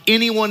God,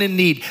 anyone in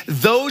need.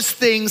 Those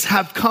things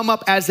have come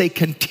up as a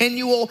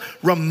continual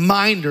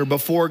reminder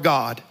before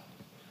God.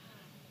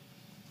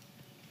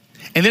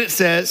 And then it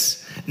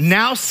says,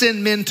 now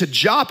send men to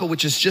Joppa,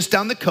 which is just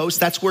down the coast.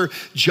 That's where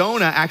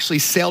Jonah actually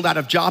sailed out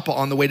of Joppa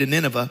on the way to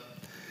Nineveh.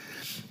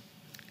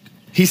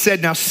 He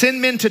said, now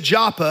send men to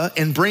Joppa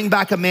and bring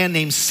back a man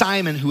named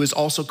Simon, who is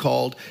also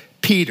called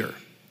Peter.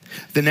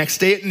 The next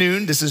day at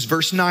noon, this is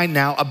verse 9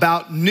 now,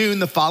 about noon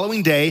the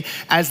following day,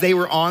 as they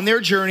were on their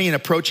journey and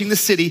approaching the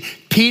city,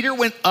 Peter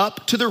went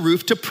up to the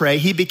roof to pray.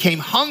 He became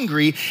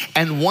hungry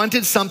and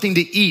wanted something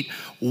to eat.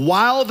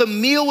 While the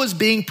meal was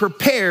being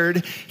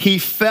prepared, he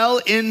fell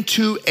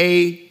into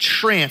a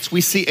trance. We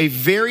see a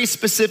very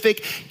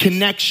specific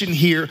connection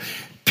here.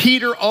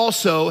 Peter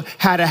also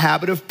had a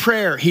habit of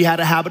prayer. He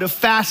had a habit of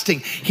fasting.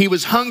 He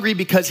was hungry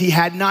because he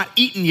had not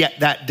eaten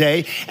yet that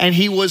day, and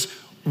he was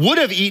would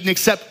have eaten,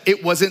 except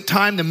it wasn't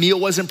time. The meal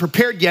wasn't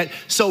prepared yet.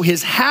 So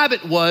his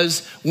habit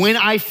was, when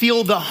I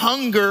feel the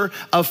hunger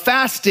of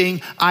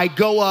fasting, I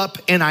go up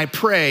and I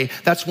pray.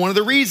 That's one of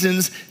the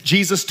reasons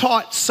Jesus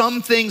taught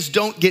some things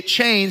don't get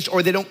changed,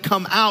 or they don't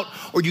come out,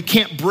 or you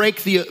can't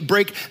break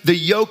the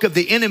yoke of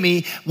the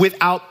enemy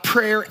without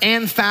prayer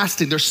and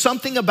fasting. There's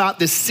something about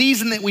this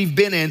season that we've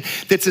been in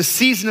that's a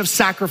season of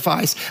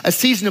sacrifice, a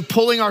season of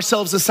pulling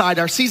ourselves aside,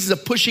 our seasons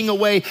of pushing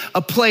away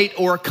a plate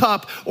or a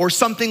cup or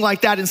something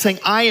like that and saying,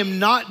 I am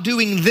not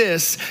doing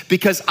this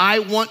because I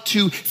want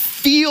to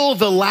feel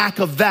the lack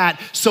of that.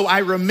 So I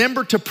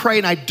remember to pray,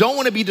 and I don't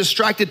want to be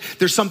distracted.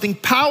 There's something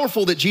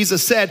powerful that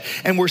Jesus said,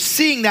 and we're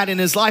seeing that in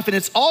his life. And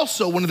it's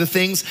also one of the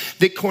things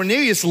that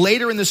Cornelius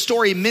later in the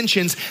story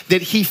mentions,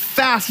 that he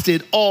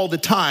fasted all the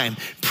time.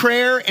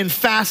 Prayer and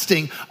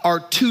fasting are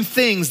two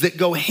things that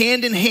go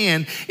hand in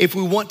hand if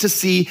we want to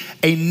see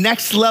a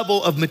next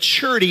level of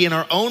maturity in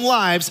our own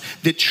lives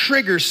that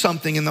triggers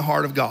something in the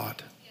heart of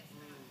God.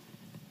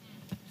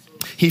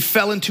 He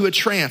fell into a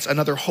trance,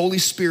 another Holy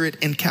Spirit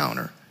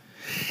encounter.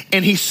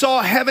 And he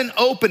saw heaven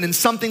open and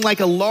something like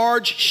a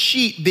large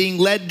sheet being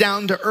led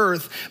down to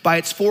earth by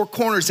its four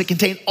corners. It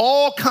contained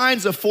all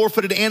kinds of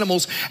four-footed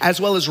animals,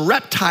 as well as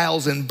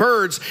reptiles and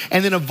birds.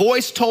 And then a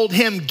voice told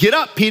him, get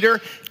up,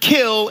 Peter,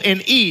 kill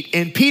and eat.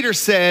 And Peter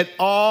said,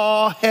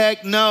 oh,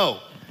 heck no.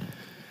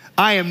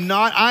 I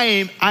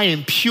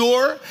am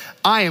pure.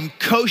 I am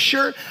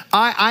kosher.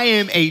 I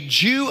am a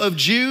Jew of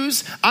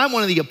Jews. I'm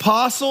one of the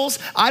apostles.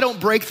 I don't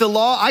break the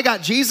law. I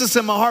got Jesus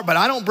in my heart, but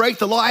I don't break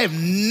the law. I have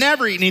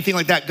never eaten anything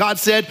like that. God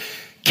said,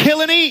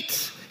 kill and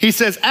eat. He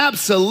says,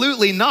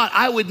 absolutely not.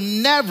 I would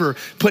never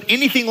put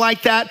anything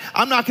like that.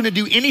 I'm not going to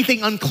do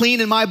anything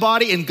unclean in my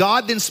body. And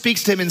God then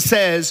speaks to him and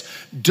says,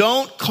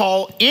 don't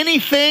call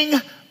anything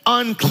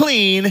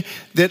unclean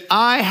that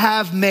I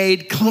have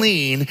made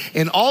clean.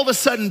 And all of a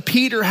sudden,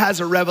 Peter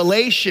has a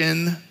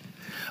revelation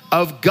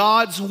of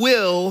God's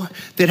will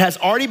that has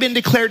already been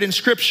declared in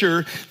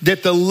Scripture,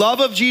 that the love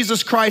of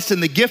Jesus Christ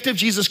and the gift of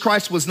Jesus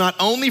Christ was not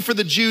only for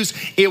the Jews,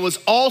 it was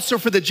also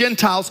for the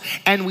Gentiles.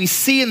 And we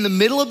see in the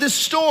middle of this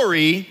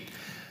story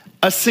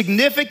a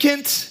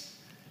significant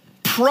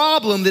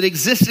problem that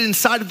existed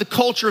inside of the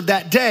culture of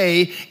that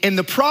day, and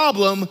the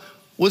problem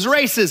was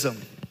racism.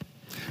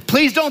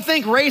 Please don't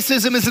think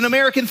racism is an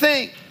American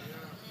thing.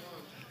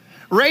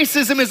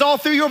 Racism is all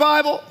through your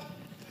Bible.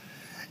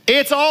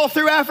 It's all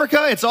through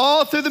Africa. It's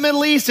all through the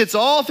Middle East. It's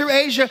all through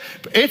Asia.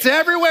 It's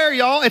everywhere,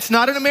 y'all. It's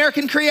not an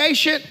American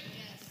creation.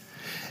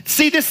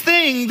 See,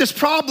 this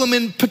problem,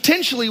 and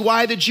potentially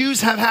why the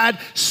Jews have had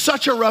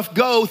such a rough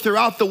go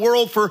throughout the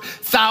world for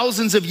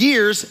thousands of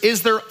years,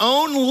 is their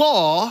own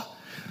law.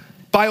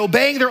 By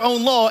obeying their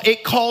own law,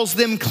 it calls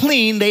them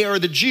clean. They are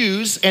the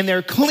Jews, and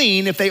they're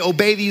clean if they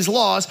obey these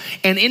laws.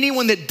 And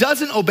anyone that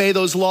doesn't obey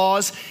those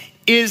laws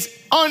is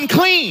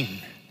unclean.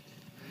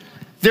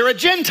 They're a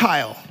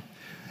Gentile.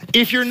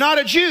 If you're not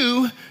a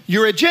Jew,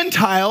 you're a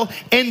Gentile,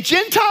 and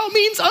Gentile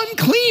means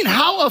unclean.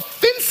 How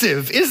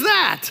offensive is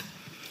that?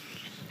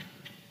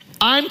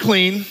 I'm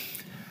clean,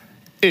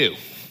 ew.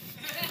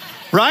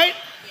 Right?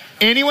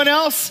 Anyone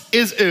else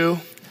is ew,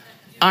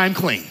 I'm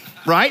clean,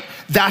 right?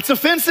 That's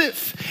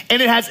offensive.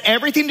 And it has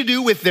everything to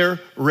do with their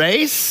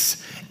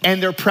race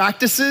and their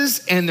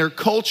practices and their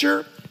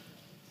culture.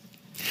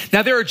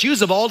 Now, there are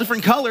Jews of all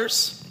different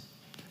colors,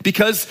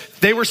 because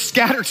they were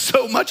scattered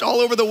so much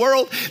all over the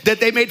world that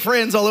they made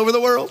friends all over the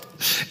world.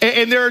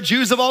 And there are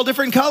Jews of all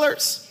different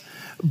colors.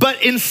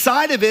 But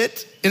inside of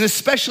it, and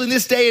especially in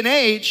this day and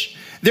age,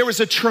 there was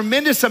a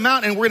tremendous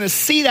amount, and we're gonna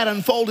see that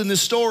unfold in this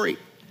story.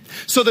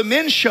 So the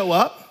men show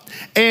up,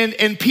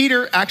 and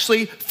Peter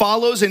actually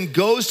follows and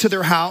goes to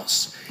their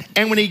house.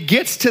 And when he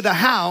gets to the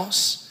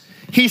house,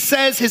 he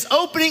says his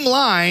opening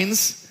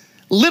lines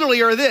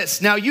literally are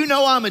this: now, you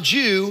know I'm a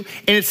Jew,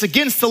 and it's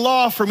against the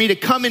law for me to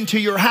come into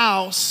your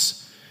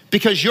house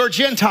because you're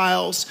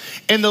Gentiles,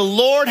 and the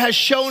Lord has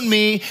shown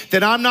me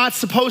that I'm not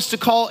supposed to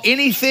call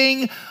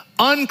anything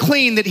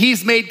unclean that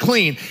he's made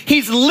clean.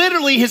 He's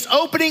literally, his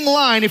opening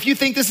line, if you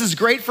think this is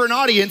great for an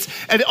audience,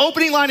 and the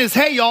opening line is,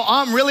 hey y'all,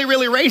 I'm really,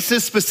 really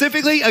racist,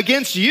 specifically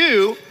against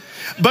you.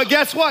 But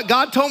guess what?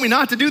 God told me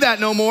not to do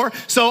that no more,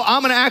 so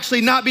I'm gonna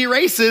actually not be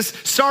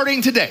racist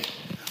starting today.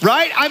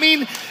 Right? I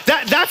mean,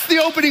 that's the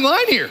opening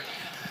line here.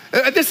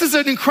 This is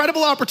an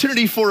incredible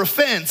opportunity for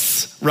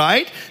offense,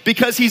 right?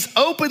 Because he's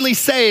openly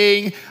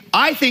saying,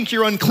 I think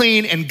you're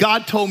unclean, and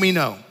God told me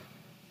no.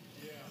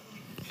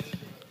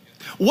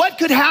 What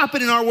could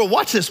happen in our world?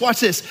 Watch this.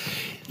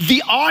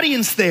 The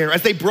audience there,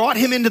 as they brought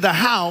him into the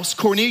house,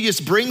 Cornelius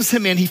brings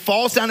him in. He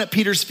falls down at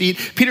Peter's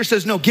feet. Peter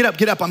says, no,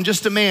 get up. I'm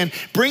just a man.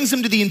 Brings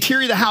him to the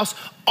interior of the house.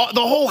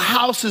 The whole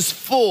house is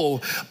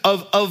full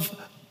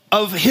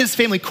of his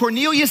family.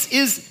 Cornelius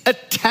is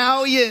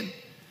Italian.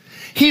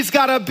 He's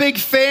got a big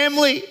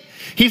family.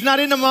 He's not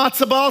into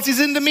matzo balls, he's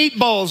into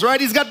meatballs,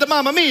 right? He's got the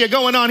Mamma Mia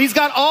going on. He's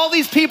got all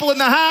these people in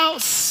the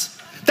house.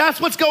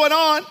 That's what's going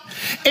on.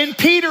 And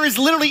Peter is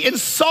literally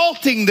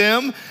insulting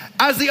them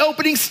as the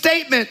opening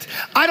statement.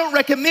 I don't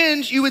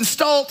recommend you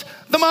insult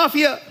the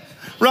mafia.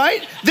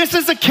 right? This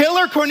is a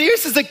killer.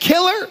 Cornelius is a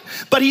killer,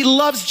 but he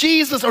loves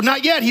Jesus, or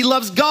not yet. He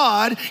loves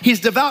God. He's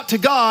devout to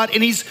God,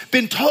 and he's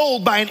been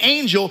told by an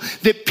angel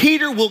that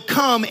Peter will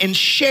come and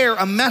share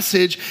a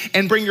message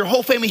and bring your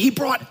whole family. He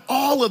brought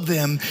all of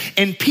them,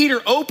 and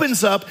Peter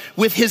opens up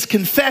with his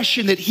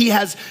confession that he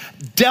has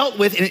dealt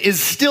with and is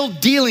still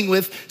dealing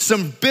with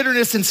some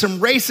bitterness and some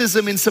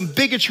racism and some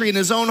bigotry in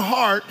his own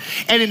heart.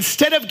 And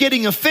instead of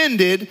getting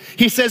offended,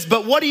 he says,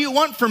 but what do you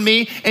want from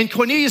me? And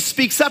Cornelius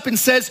speaks up and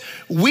says,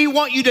 we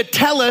want you to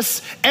tell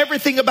us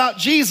everything about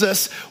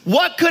Jesus.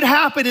 What could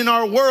happen in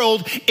our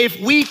world if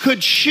we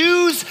could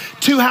choose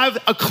to have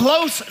a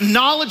close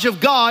knowledge of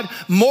God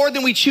more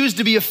than we choose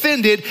to be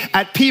offended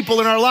at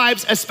people in our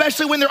lives,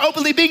 especially when they're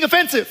openly being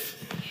offensive?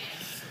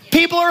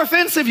 People are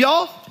offensive,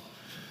 y'all.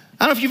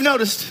 I don't know if you've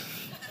noticed.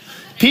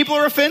 People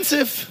are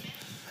offensive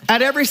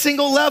at every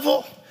single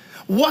level.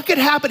 What could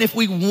happen if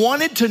we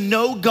wanted to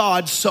know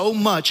God so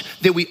much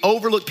that we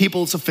overlook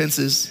people's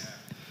offenses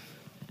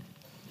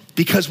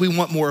because we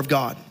want more of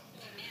God?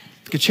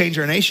 It could change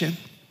our nation.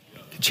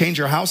 It could change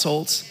our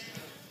households.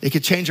 It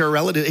could change our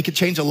relatives. It could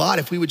change a lot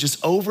if we would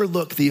just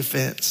overlook the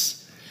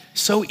offense.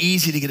 So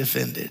easy to get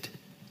offended.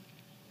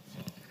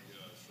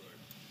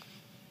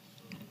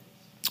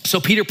 So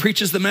Peter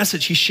preaches the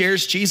message. He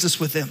shares Jesus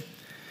with them.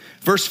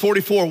 Verse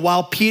 44,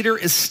 while Peter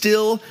is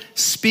still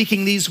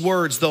speaking these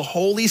words, the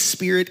Holy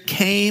Spirit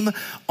came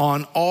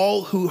on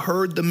all who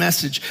heard the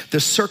message, the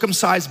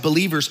circumcised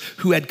believers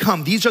who had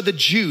come. These are the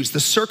Jews, the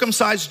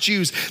circumcised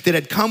Jews that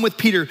had come with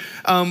Peter,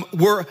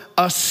 were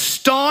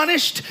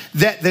astonished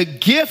that the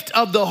gift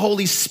of the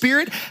Holy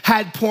Spirit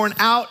had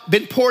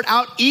been poured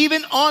out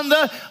even on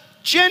the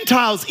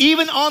Gentiles,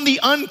 even on the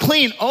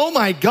unclean. Oh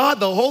my God,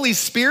 the Holy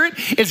Spirit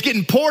is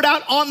getting poured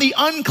out on the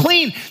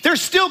unclean. They're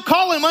still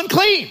calling them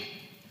unclean.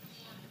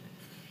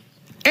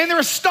 And they're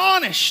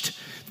astonished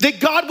that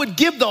God would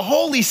give the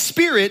Holy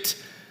Spirit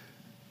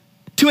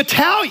to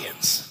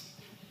Italians,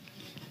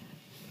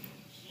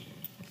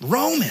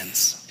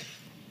 Romans.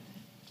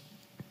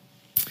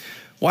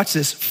 Watch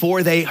this.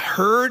 For they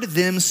heard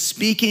them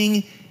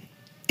speaking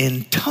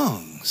in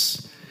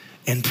tongues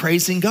and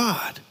praising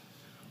God.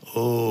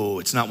 Oh,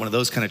 it's not one of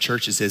those kind of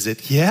churches, is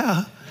it?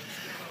 Yeah.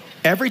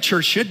 Every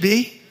church should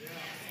be.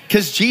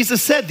 Because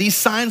Jesus said, these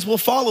signs will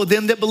follow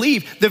them that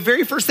believe. The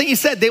very first thing he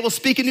said, they will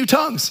speak in new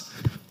tongues.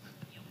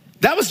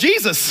 That was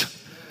Jesus.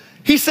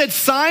 He said,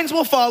 signs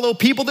will follow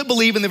people that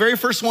believe, and the very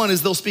first one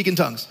is they'll speak in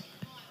tongues.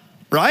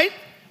 Right?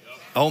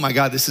 Oh my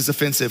God, this is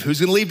offensive. Who's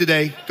gonna leave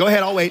today? Go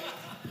ahead, I'll wait.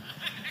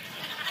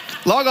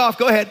 Log off,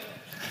 go ahead.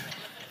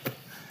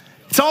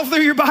 It's all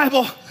through your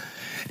Bible.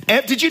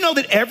 Did you know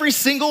that every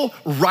single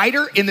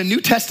writer in the New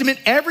Testament,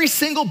 every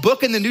single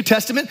book in the New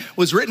Testament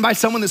was written by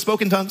someone that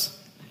spoke in tongues?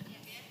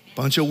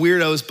 Bunch of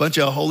weirdos, bunch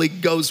of Holy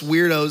Ghost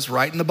weirdos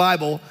writing the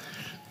Bible.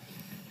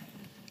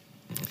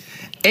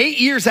 8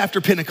 years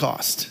after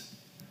Pentecost,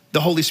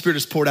 the Holy Spirit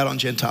is poured out on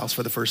Gentiles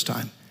for the first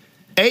time.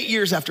 8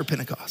 years after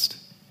Pentecost.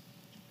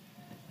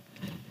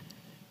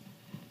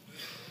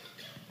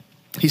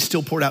 He's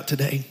still poured out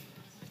today.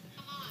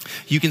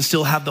 You can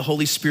still have the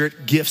Holy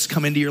Spirit gifts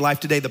come into your life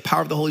today. The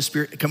power of the Holy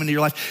Spirit come into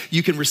your life.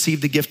 You can receive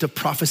the gift of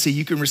prophecy.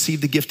 You can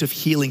receive the gift of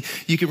healing.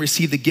 You can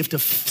receive the gift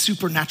of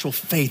supernatural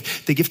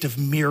faith, the gift of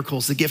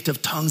miracles, the gift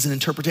of tongues and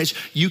interpretation.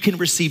 You can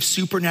receive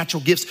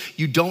supernatural gifts.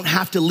 You don't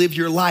have to live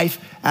your life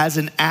as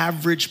an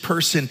average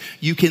person.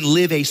 You can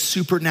live a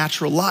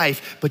supernatural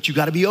life, but you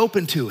got to be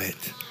open to it.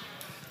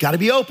 Got to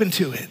be open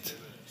to it.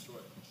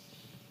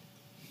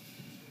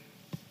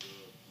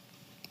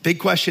 Big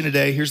question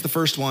today. Here's the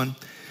first one.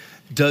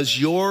 Does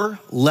your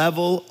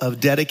level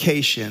of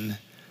dedication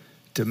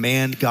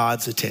demand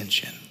God's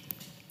attention?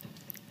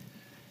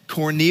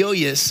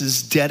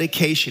 Cornelius's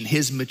dedication,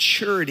 his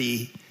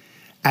maturity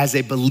as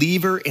a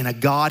believer in a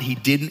God he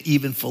didn't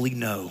even fully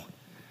know,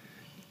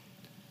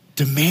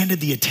 demanded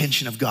the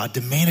attention of God,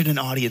 demanded an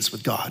audience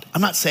with God.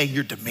 I'm not saying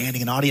you're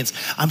demanding an audience.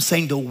 I'm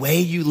saying the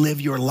way you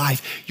live your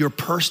life, your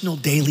personal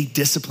daily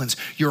disciplines,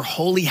 your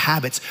holy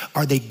habits,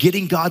 are they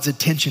getting God's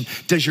attention?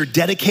 Does your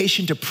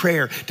dedication to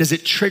prayer, does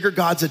it trigger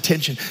God's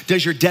attention?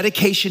 Does your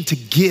dedication to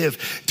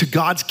give to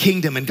God's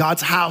kingdom and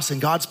God's house and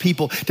God's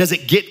people, does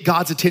it get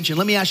God's attention?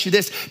 Let me ask you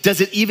this,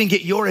 does it even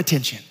get your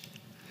attention?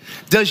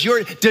 Does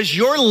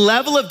your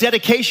level of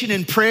dedication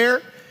in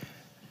prayer,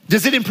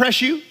 does it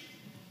impress you?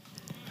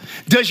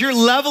 Does your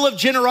level of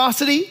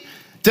generosity,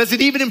 does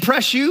it even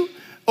impress you?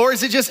 Or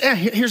is it just,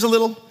 here's a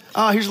little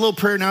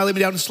prayer, now lay me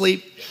down to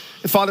sleep.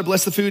 And Father,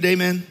 bless the food,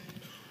 amen.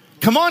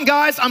 Come on,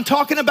 guys, I'm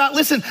talking about,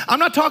 listen, I'm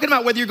not talking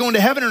about whether you're going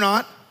to heaven or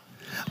not.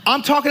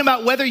 I'm talking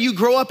about whether you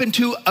grow up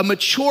into a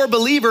mature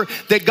believer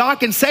that God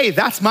can say,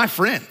 that's my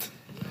friend.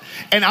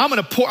 And I'm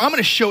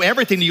gonna show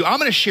everything to you. I'm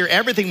gonna share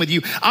everything with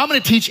you. I'm gonna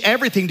teach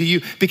everything to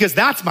you because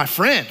that's my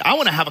friend. I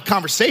wanna have a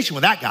conversation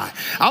with that guy.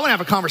 I wanna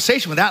have a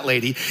conversation with that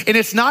lady. And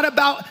it's not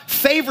about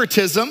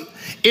favoritism,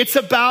 it's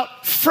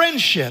about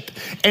friendship.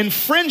 And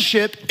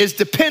friendship is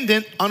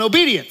dependent on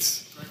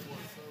obedience.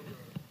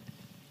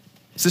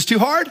 Is this too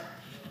hard?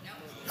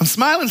 I'm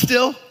smiling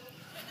still.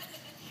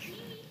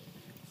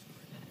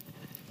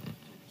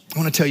 I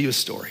want to tell you a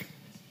story.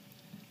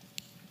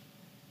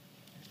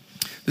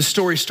 The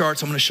story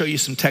starts, I'm going to show you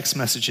some text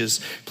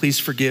messages. Please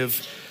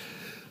forgive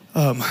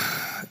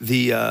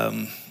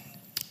the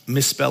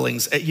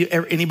misspellings.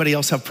 Anybody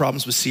else have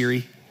problems with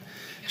Siri?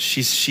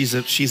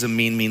 She's a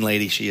mean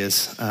lady, she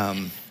is.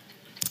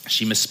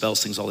 She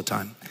misspells things all the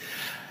time.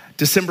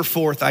 December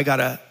 4th, I got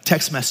a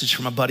text message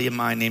from a buddy of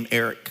mine named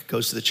Eric,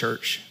 goes to the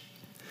church.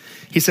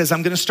 He says,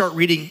 I'm going to start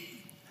reading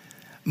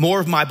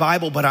more of my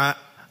Bible, but I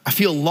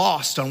feel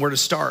lost on where to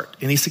start.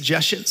 Any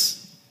suggestions?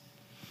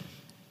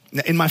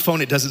 In my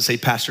phone, it doesn't say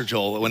Pastor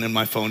Joel. It went in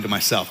my phone to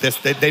myself.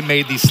 They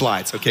made these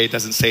slides, okay? It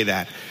doesn't say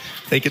that.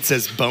 I think it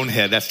says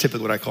bonehead. That's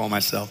typically what I call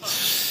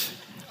myself.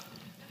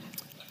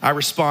 I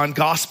respond,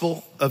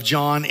 Gospel of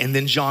John, and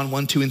then John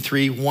 1, 2, and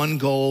 3. One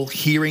goal,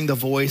 hearing the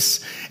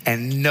voice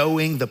and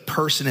knowing the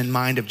person and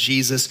mind of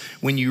Jesus.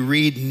 When you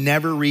read,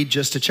 never read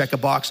just to check a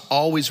box.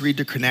 Always read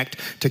to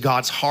connect to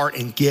God's heart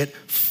and get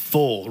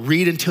full.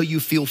 Read until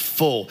you feel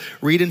full.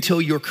 Read until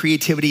your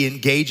creativity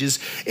engages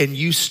and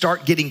you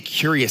start getting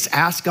curious.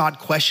 Ask God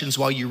questions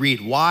while you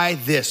read. Why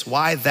this?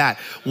 Why that?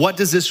 What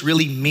does this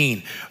really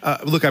mean?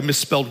 Look, I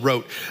misspelled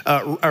wrote.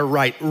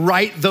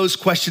 Write those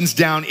questions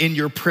down in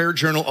your prayer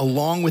journal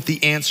along with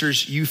the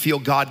answers you feel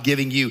God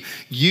giving you.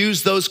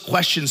 Use those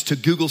questions to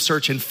Google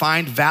search and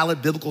find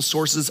valid biblical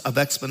sources of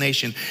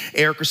explanation.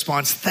 Eric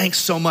responds, thanks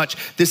so much.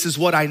 This is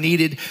what I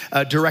needed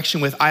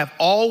direction with. I have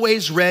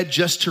always read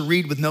just to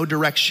read with no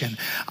direction.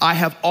 I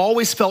have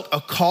always felt a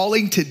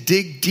calling to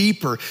dig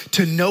deeper,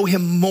 to know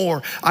him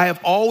more. I have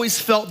always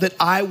felt that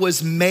I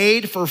was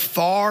made for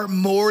far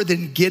more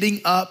than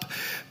getting up,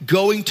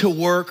 going to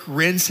work,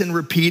 rinse and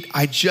repeat.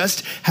 I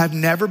just have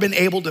never been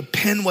able to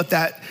pin what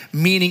that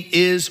meaning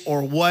is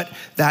or what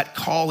that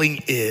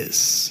calling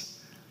is.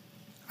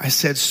 I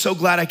said, so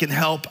glad I can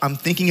help. I'm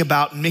thinking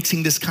about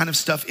mixing this kind of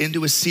stuff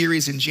into a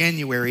series in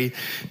January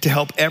to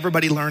help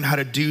everybody learn how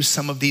to do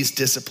some of these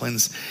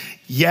disciplines.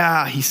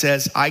 Yeah, he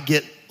says, I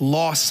get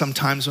lost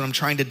sometimes when I'm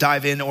trying to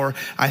dive in, or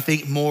I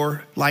think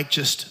more like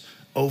just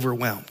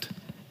overwhelmed.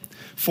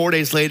 4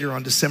 days later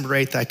on December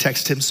 8th, I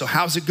text him, so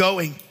how's it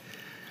going?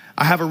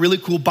 I have a really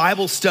cool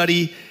Bible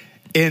study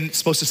in, it's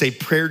supposed to say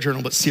prayer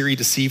journal, but Siri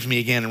deceived me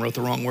again and wrote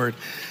the wrong word.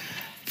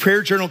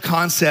 Prayer journal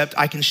concept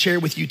I can share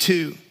with you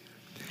too.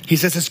 He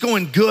says, it's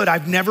going good.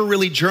 I've never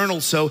really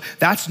journaled, so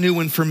that's a new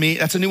one for me,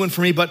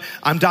 but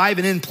I'm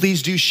diving in.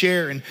 Please do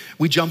share. And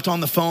we jumped on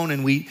the phone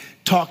and we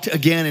talked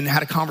again and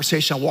had a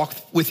conversation. I walked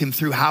with him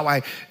through how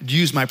I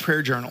use my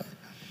prayer journal.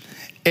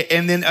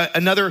 And then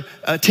another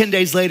 10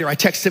 days later, I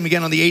texted him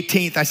again on the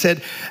 18th. I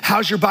said,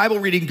 how's your Bible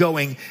reading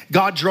going?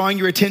 God drawing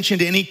your attention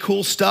to any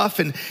cool stuff?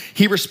 And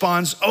he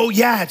responds, oh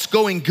yeah, it's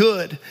going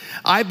good.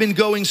 I've been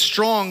going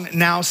strong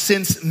now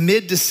since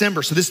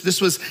mid-December. So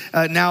this was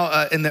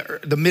now in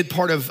the mid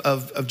part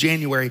of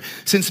January.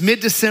 Since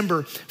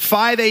mid-December,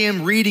 5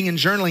 a.m. reading and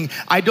journaling.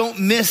 I don't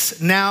miss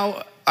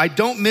now.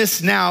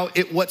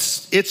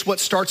 It's what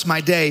starts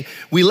my day.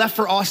 We left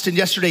for Austin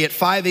yesterday at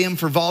 5 a.m.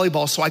 for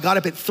volleyball. So I got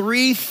up at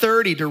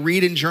 3:30 to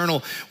read and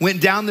journal.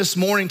 Went down this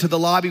morning to the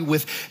lobby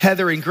with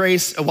Heather and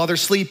Grace while they're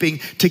sleeping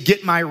to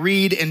get my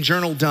read and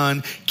journal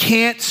done.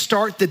 Can't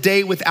start the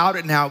day without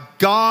it now.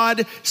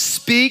 God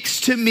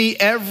speaks to me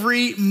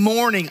every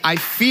morning. I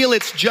feel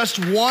it's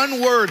just one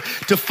word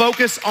to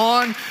focus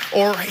on,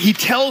 or he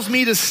tells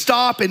me to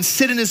stop and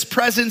sit in his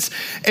presence,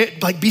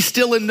 like be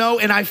still and know.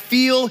 And I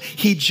feel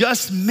he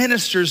just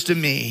ministers to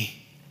me.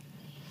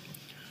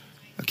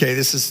 Okay,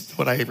 this is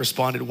what I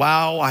responded.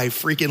 Wow, I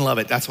freaking love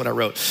it. That's what I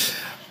wrote.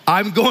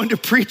 I'm going to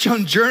preach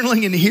on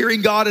journaling and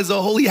hearing God as a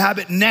holy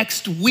habit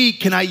next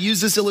week. Can I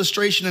use this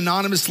illustration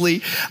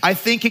anonymously? I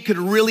think it could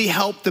really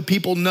help the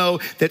people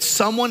know that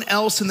someone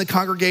else in the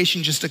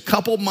congregation just a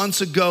couple months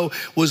ago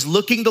was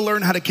looking to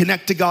learn how to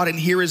connect to God and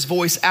hear his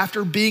voice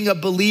after being a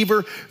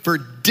believer for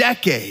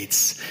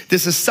decades.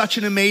 This is such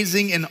an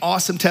amazing and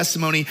awesome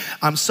testimony.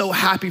 I'm so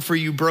happy for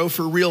you, bro,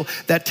 for real.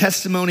 That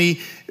testimony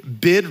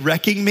bid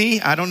wrecking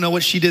me. I don't know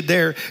what she did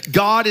there.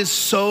 God is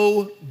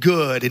so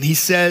good. And he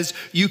says,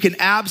 you can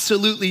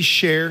absolutely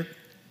share.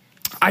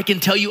 I can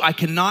tell you, I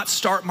cannot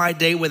start my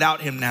day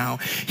without him now.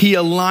 He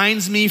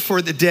aligns me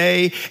for the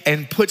day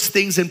and puts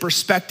things in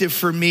perspective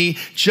for me.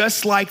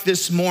 Just like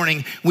this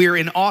morning, we are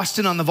in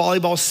Austin on the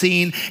volleyball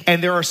scene,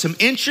 and there are some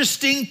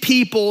interesting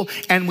people,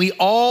 and we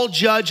all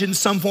judge in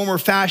some form or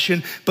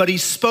fashion, but he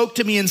spoke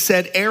to me and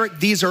said, Eric,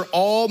 these are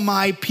all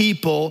my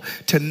people,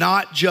 to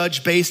not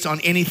judge based on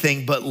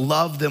anything, but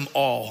love them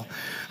all.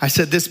 I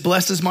said, this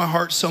blesses my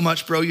heart so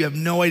much, bro. You have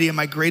no idea.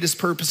 My greatest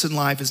purpose in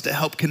life is to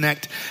help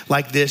connect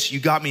like this. You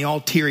got me all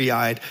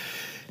teary-eyed.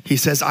 He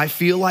says, I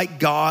feel like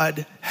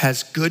God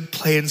has good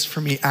plans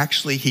for me.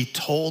 Actually, he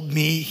told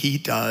me he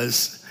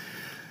does,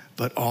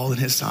 but all in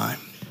his time.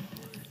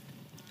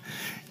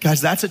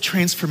 Guys, that's a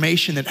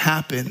transformation that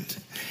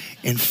happened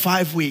in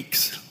 5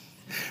 weeks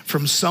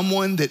from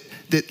someone that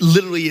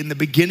literally in the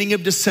beginning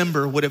of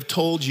December would have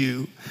told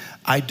you,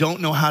 I don't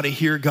know how to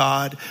hear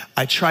God.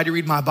 I try to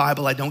read my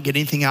Bible. I don't get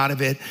anything out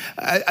of it.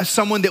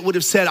 Someone that would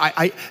have said,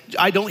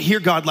 I don't hear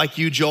God like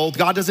you, Joel.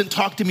 God doesn't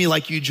talk to me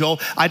like you,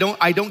 Joel. I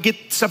don't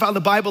get stuff out of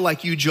the Bible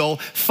like you, Joel.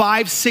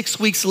 5-6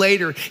 weeks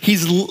later,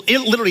 he's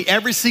literally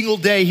every single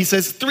day. He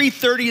says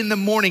 3:30 in the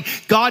morning,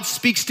 God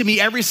speaks to me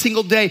every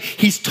single day.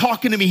 He's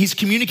talking to me. He's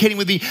communicating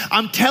with me.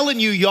 I'm telling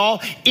you,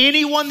 y'all,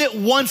 anyone that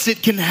wants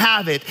it can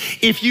have it.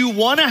 If you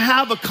want to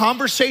have a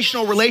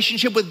conversational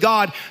relationship with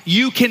God,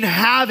 you can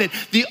have it.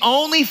 The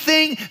only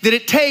thing that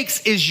it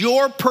takes is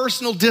your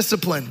personal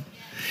discipline.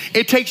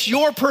 It takes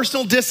your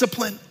personal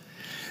discipline.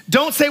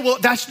 Don't say, well,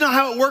 that's not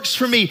how it works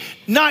for me.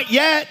 Not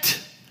yet.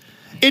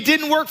 It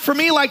didn't work for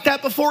me like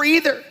that before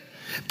either.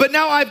 But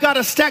now I've got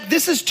a stack.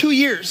 This is 2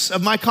 years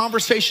of my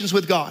conversations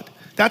with God.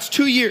 That's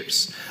 2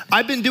 years.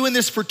 I've been doing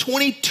this for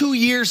 22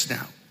 years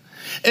now.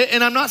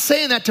 And I'm not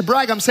saying that to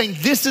brag. I'm saying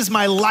this is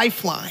my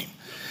lifeline.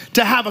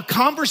 To have a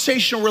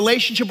conversational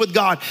relationship with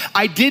God.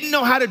 I didn't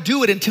know how to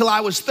do it until I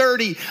was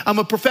 30. I'm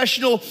a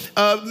professional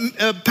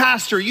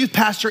pastor, youth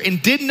pastor,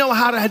 and didn't know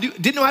how to do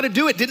it,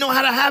 didn't know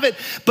how to have it,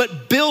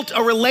 but built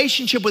a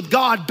relationship with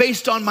God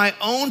based on my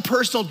own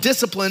personal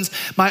disciplines,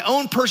 my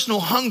own personal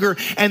hunger.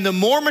 And the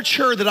more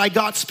mature that I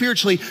got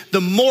spiritually,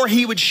 the more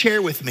he would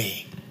share with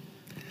me.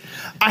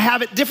 I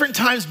have at different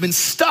times been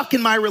stuck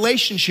in my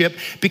relationship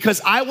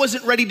because I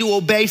wasn't ready to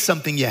obey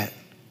something yet.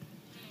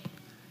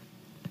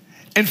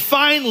 And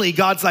finally,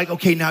 God's like,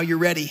 okay, now you're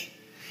ready.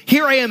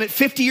 Here I am at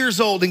 50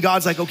 years old, and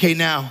God's like, okay,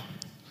 now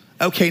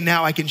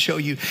I can show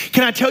you.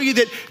 Can I tell you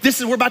that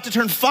we're about to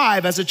turn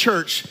 5 as a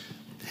church.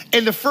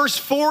 In the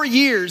first 4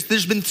 years,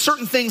 there's been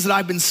certain things that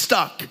I've been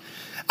stuck.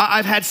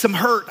 I've had some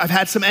hurt. I've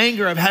had some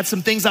anger. I've had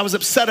some things I was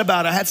upset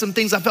about. I had some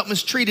things I felt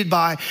mistreated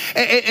by.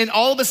 And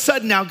all of a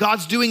sudden now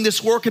God's doing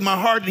this work in my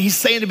heart, and he's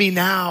saying to me,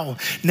 now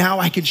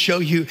I can show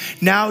you.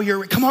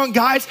 Come on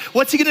guys,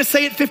 what's he gonna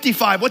say at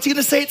 55? What's he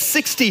gonna say at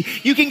 60?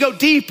 You can go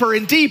deeper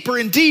and deeper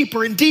and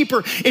deeper and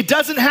deeper. It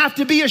doesn't have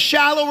to be a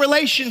shallow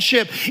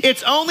relationship.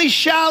 It's only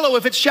shallow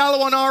if it's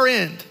shallow on our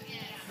end.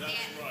 That's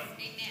right.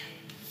 Amen.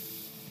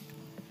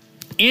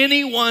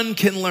 Anyone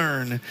can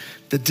learn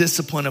the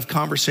discipline of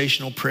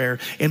conversational prayer.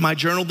 In my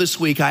journal this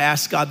week, I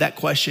asked God that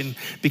question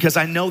because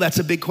I know that's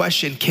a big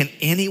question. Can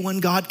anyone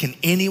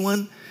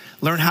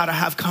learn how to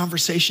have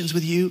conversations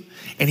with you?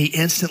 And he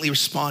instantly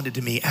responded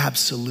to me,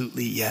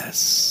 absolutely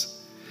yes.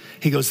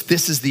 He goes,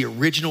 this is the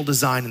original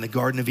design in the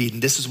Garden of Eden.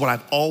 This is what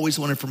I've always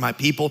wanted for my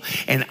people.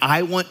 And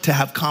I want to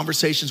have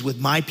conversations with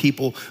my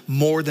people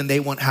more than they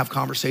want to have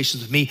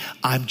conversations with me.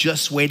 I'm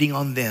just waiting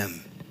on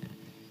them.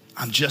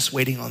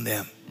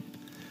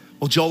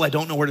 Well, Joel, I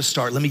don't know where to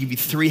start. Let me give you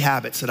 3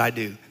 habits that I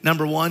do.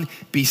 Number 1,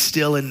 be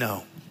still and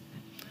know.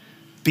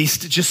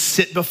 Just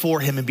sit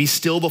before him and be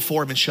still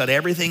before him and shut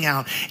everything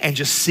out and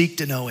just seek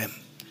to know him.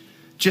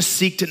 Just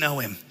seek to know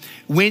him.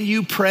 When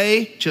you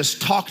pray,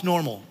 just talk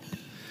normal.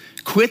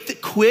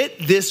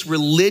 Quit this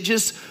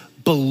religious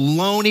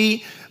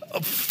baloney,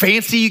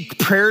 fancy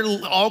prayer,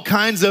 all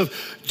kinds of,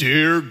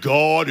 dear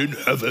God in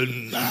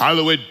heaven,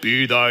 hallowed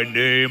be thy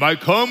name. I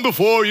come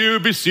before you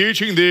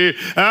beseeching thee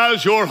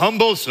as your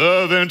humble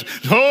servant.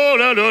 No.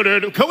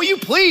 Will you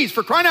please,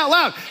 for crying out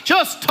loud,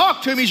 just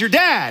talk to him. He's your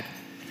dad.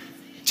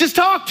 Just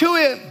talk to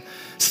him.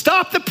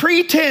 Stop the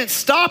pretense.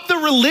 Stop the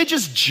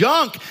religious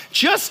junk.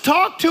 Just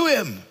talk to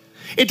him.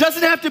 It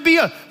doesn't have to be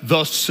a,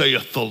 thus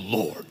saith the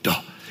Lord.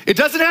 It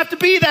doesn't have to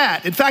be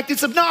that. In fact,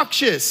 it's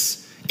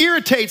obnoxious,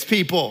 irritates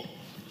people.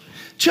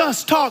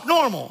 Just talk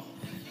normal.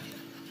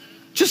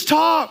 Just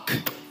talk.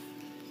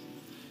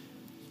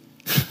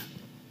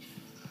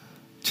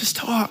 Just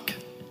talk.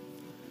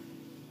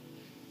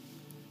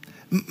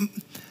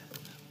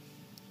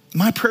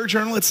 My prayer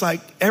journal, it's like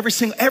every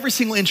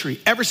single entry,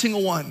 every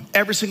single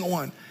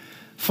one.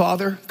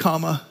 Father,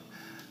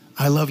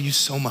 I love you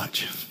so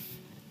much.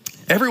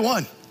 Every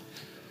one.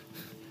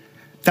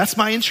 That's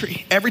my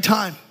entry every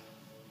time.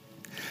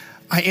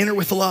 I enter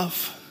with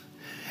love.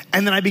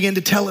 And then I begin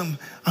to tell him,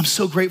 I'm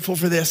so grateful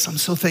for this. I'm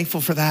so thankful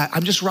for that.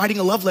 I'm just writing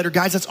a love letter,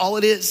 guys. That's all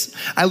it is.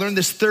 I learned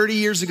this 30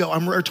 years ago,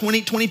 or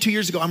 22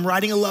 years ago. I'm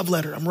writing a love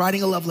letter.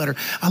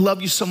 I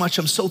love you so much.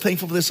 I'm so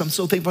thankful for this. I'm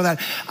so thankful for that.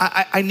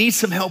 I need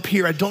some help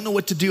here. I don't know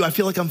what to do. I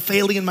feel like I'm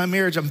failing in my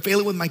marriage. I'm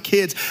failing with my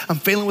kids. I'm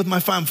failing with my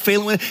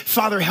family.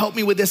 Father, help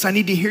me with this. I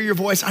need to hear your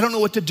voice. I don't know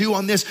what to do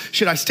on this.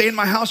 Should I stay in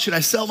my house? Should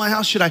I sell my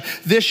house? Should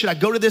I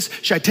go to this?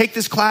 Should I take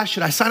this class?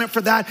 Should I sign up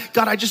for that?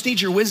 God, I just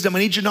need your wisdom. I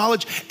need your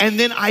knowledge. And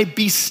then I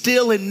be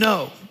still and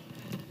know.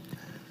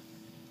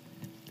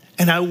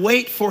 And I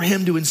wait for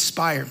him to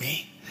inspire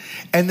me.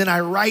 And then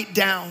I write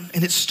down,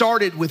 and it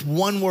started with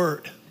one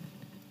word,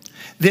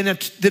 then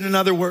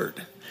another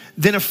word,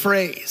 then a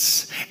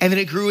phrase, and then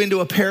it grew into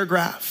a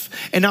paragraph.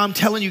 And now I'm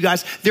telling you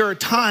guys, there are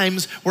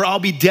times where I'll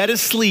be dead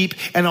asleep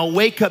and I'll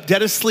wake up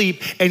dead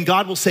asleep and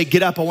God will say,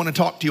 get up, I want to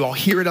talk to you. I'll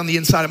hear it on the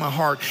inside of my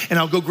heart, and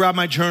I'll go grab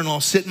my journal,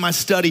 I'll sit in my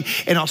study,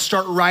 and I'll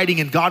start writing,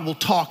 and God will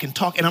talk, and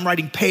I'm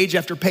writing page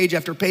after page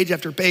after page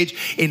after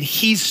page, and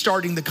he's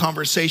starting the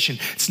conversation.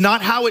 It's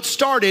not how it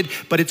started,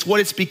 but it's what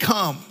it's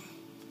become.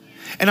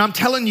 And I'm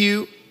telling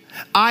you,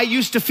 I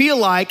used to feel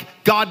like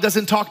God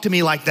doesn't talk to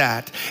me like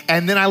that.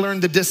 And then I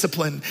learned the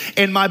discipline.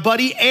 And my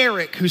buddy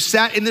Eric, who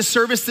sat in this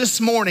service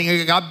this morning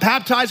and got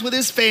baptized with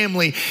his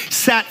family,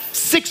 sat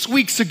 6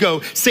 weeks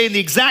ago saying the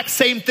exact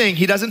same thing.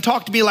 He doesn't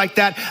talk to me like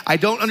that. I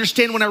don't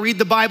understand when I read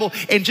the Bible.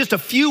 And just a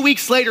few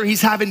weeks later,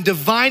 he's having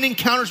divine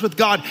encounters with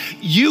God.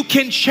 You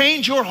can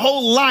change your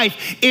whole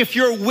life if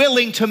you're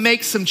willing to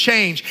make some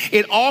change.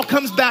 It all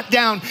comes back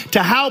down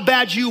to how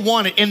bad you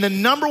want it. And the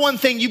number one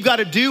thing you've got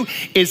to do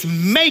is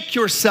make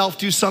yourself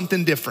do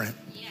something different.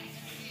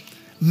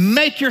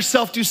 Make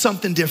yourself do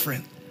something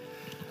different.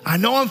 I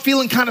know I'm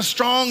feeling kind of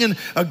strong and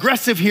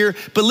aggressive here,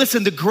 but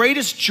listen, the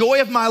greatest joy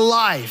of my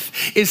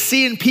life is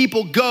seeing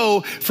people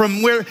go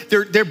from where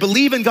they're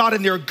believing God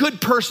and they're a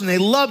good person, they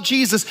love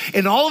Jesus,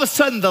 and all of a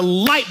sudden the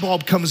light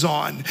bulb comes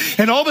on,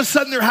 and all of a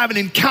sudden they're having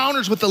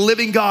encounters with the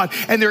living God,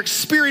 and they're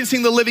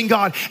experiencing the living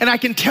God. And I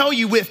can tell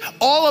you with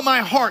all of my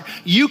heart,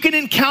 you can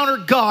encounter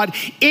God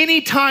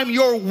anytime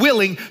you're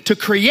willing to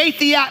create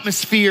the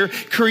atmosphere,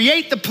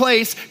 create the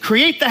place,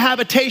 create the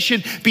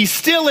habitation, be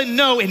still and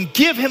know, and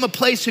give him a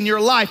place in your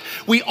life.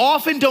 We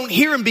often don't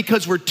hear him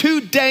because we're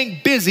too dang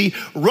busy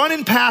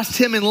running past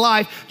him in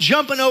life,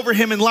 jumping over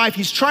him in life.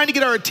 He's trying to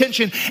get our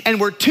attention, and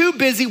we're too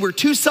busy, we're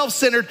too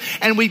self-centered,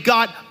 and we've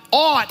got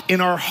aught in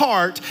our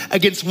heart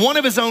against one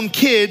of his own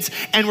kids,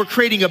 and we're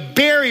creating a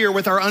barrier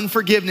with our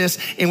unforgiveness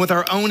and with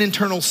our own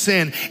internal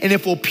sin. And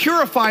if we'll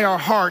purify our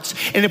hearts,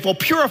 and if we'll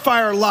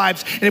purify our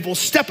lives, and if we'll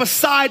step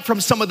aside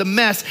from some of the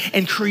mess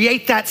and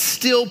create that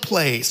still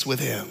place with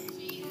him,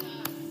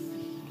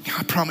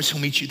 I promise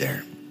he'll meet you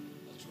there.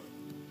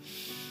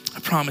 I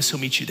promise he'll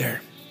meet you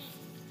there.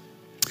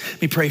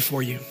 Let me pray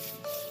for you.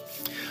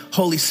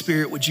 Holy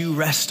Spirit, would you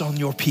rest on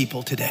your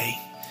people today?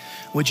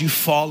 Would you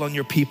fall on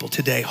your people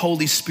today?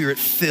 Holy Spirit,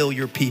 fill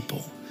your people.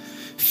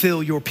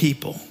 Fill your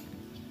people.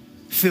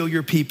 Fill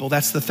your people.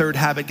 That's the third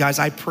habit, guys.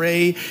 I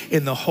pray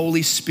in the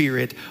Holy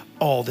Spirit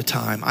all the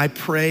time. I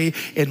pray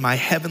in my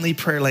heavenly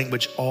prayer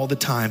language all the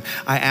time.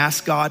 I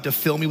ask God to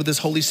fill me with his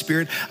Holy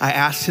Spirit. I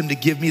asked him to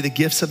give me the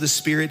gifts of the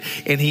Spirit,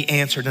 and he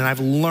answered. And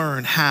I've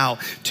learned how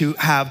to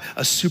have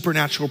a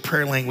supernatural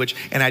prayer language,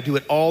 and I do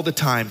it all the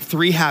time.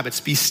 3 habits: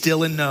 be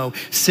still and know,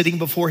 sitting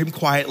before him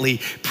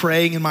quietly,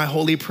 praying in my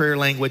holy prayer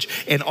language,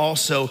 and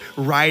also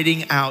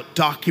writing out,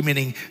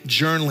 documenting,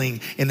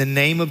 journaling in the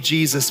name of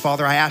Jesus.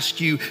 Father, I ask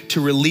you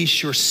to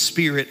release your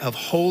spirit of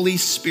Holy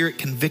Spirit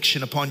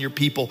conviction upon your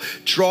people.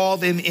 Draw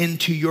them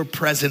into your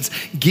presence.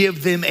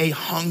 Give them a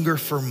hunger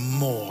for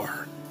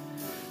more,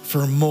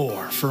 for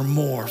more, for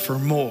more, for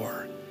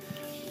more.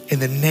 In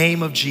the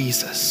name of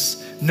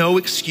Jesus, no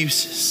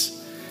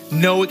excuses,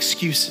 no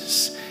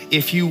excuses.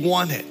 If you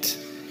want it,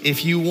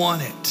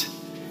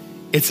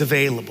 it's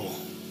available.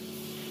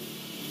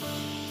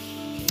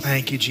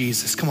 Thank you,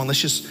 Jesus. Come on, let's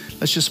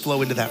just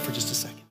flow into that for just a second.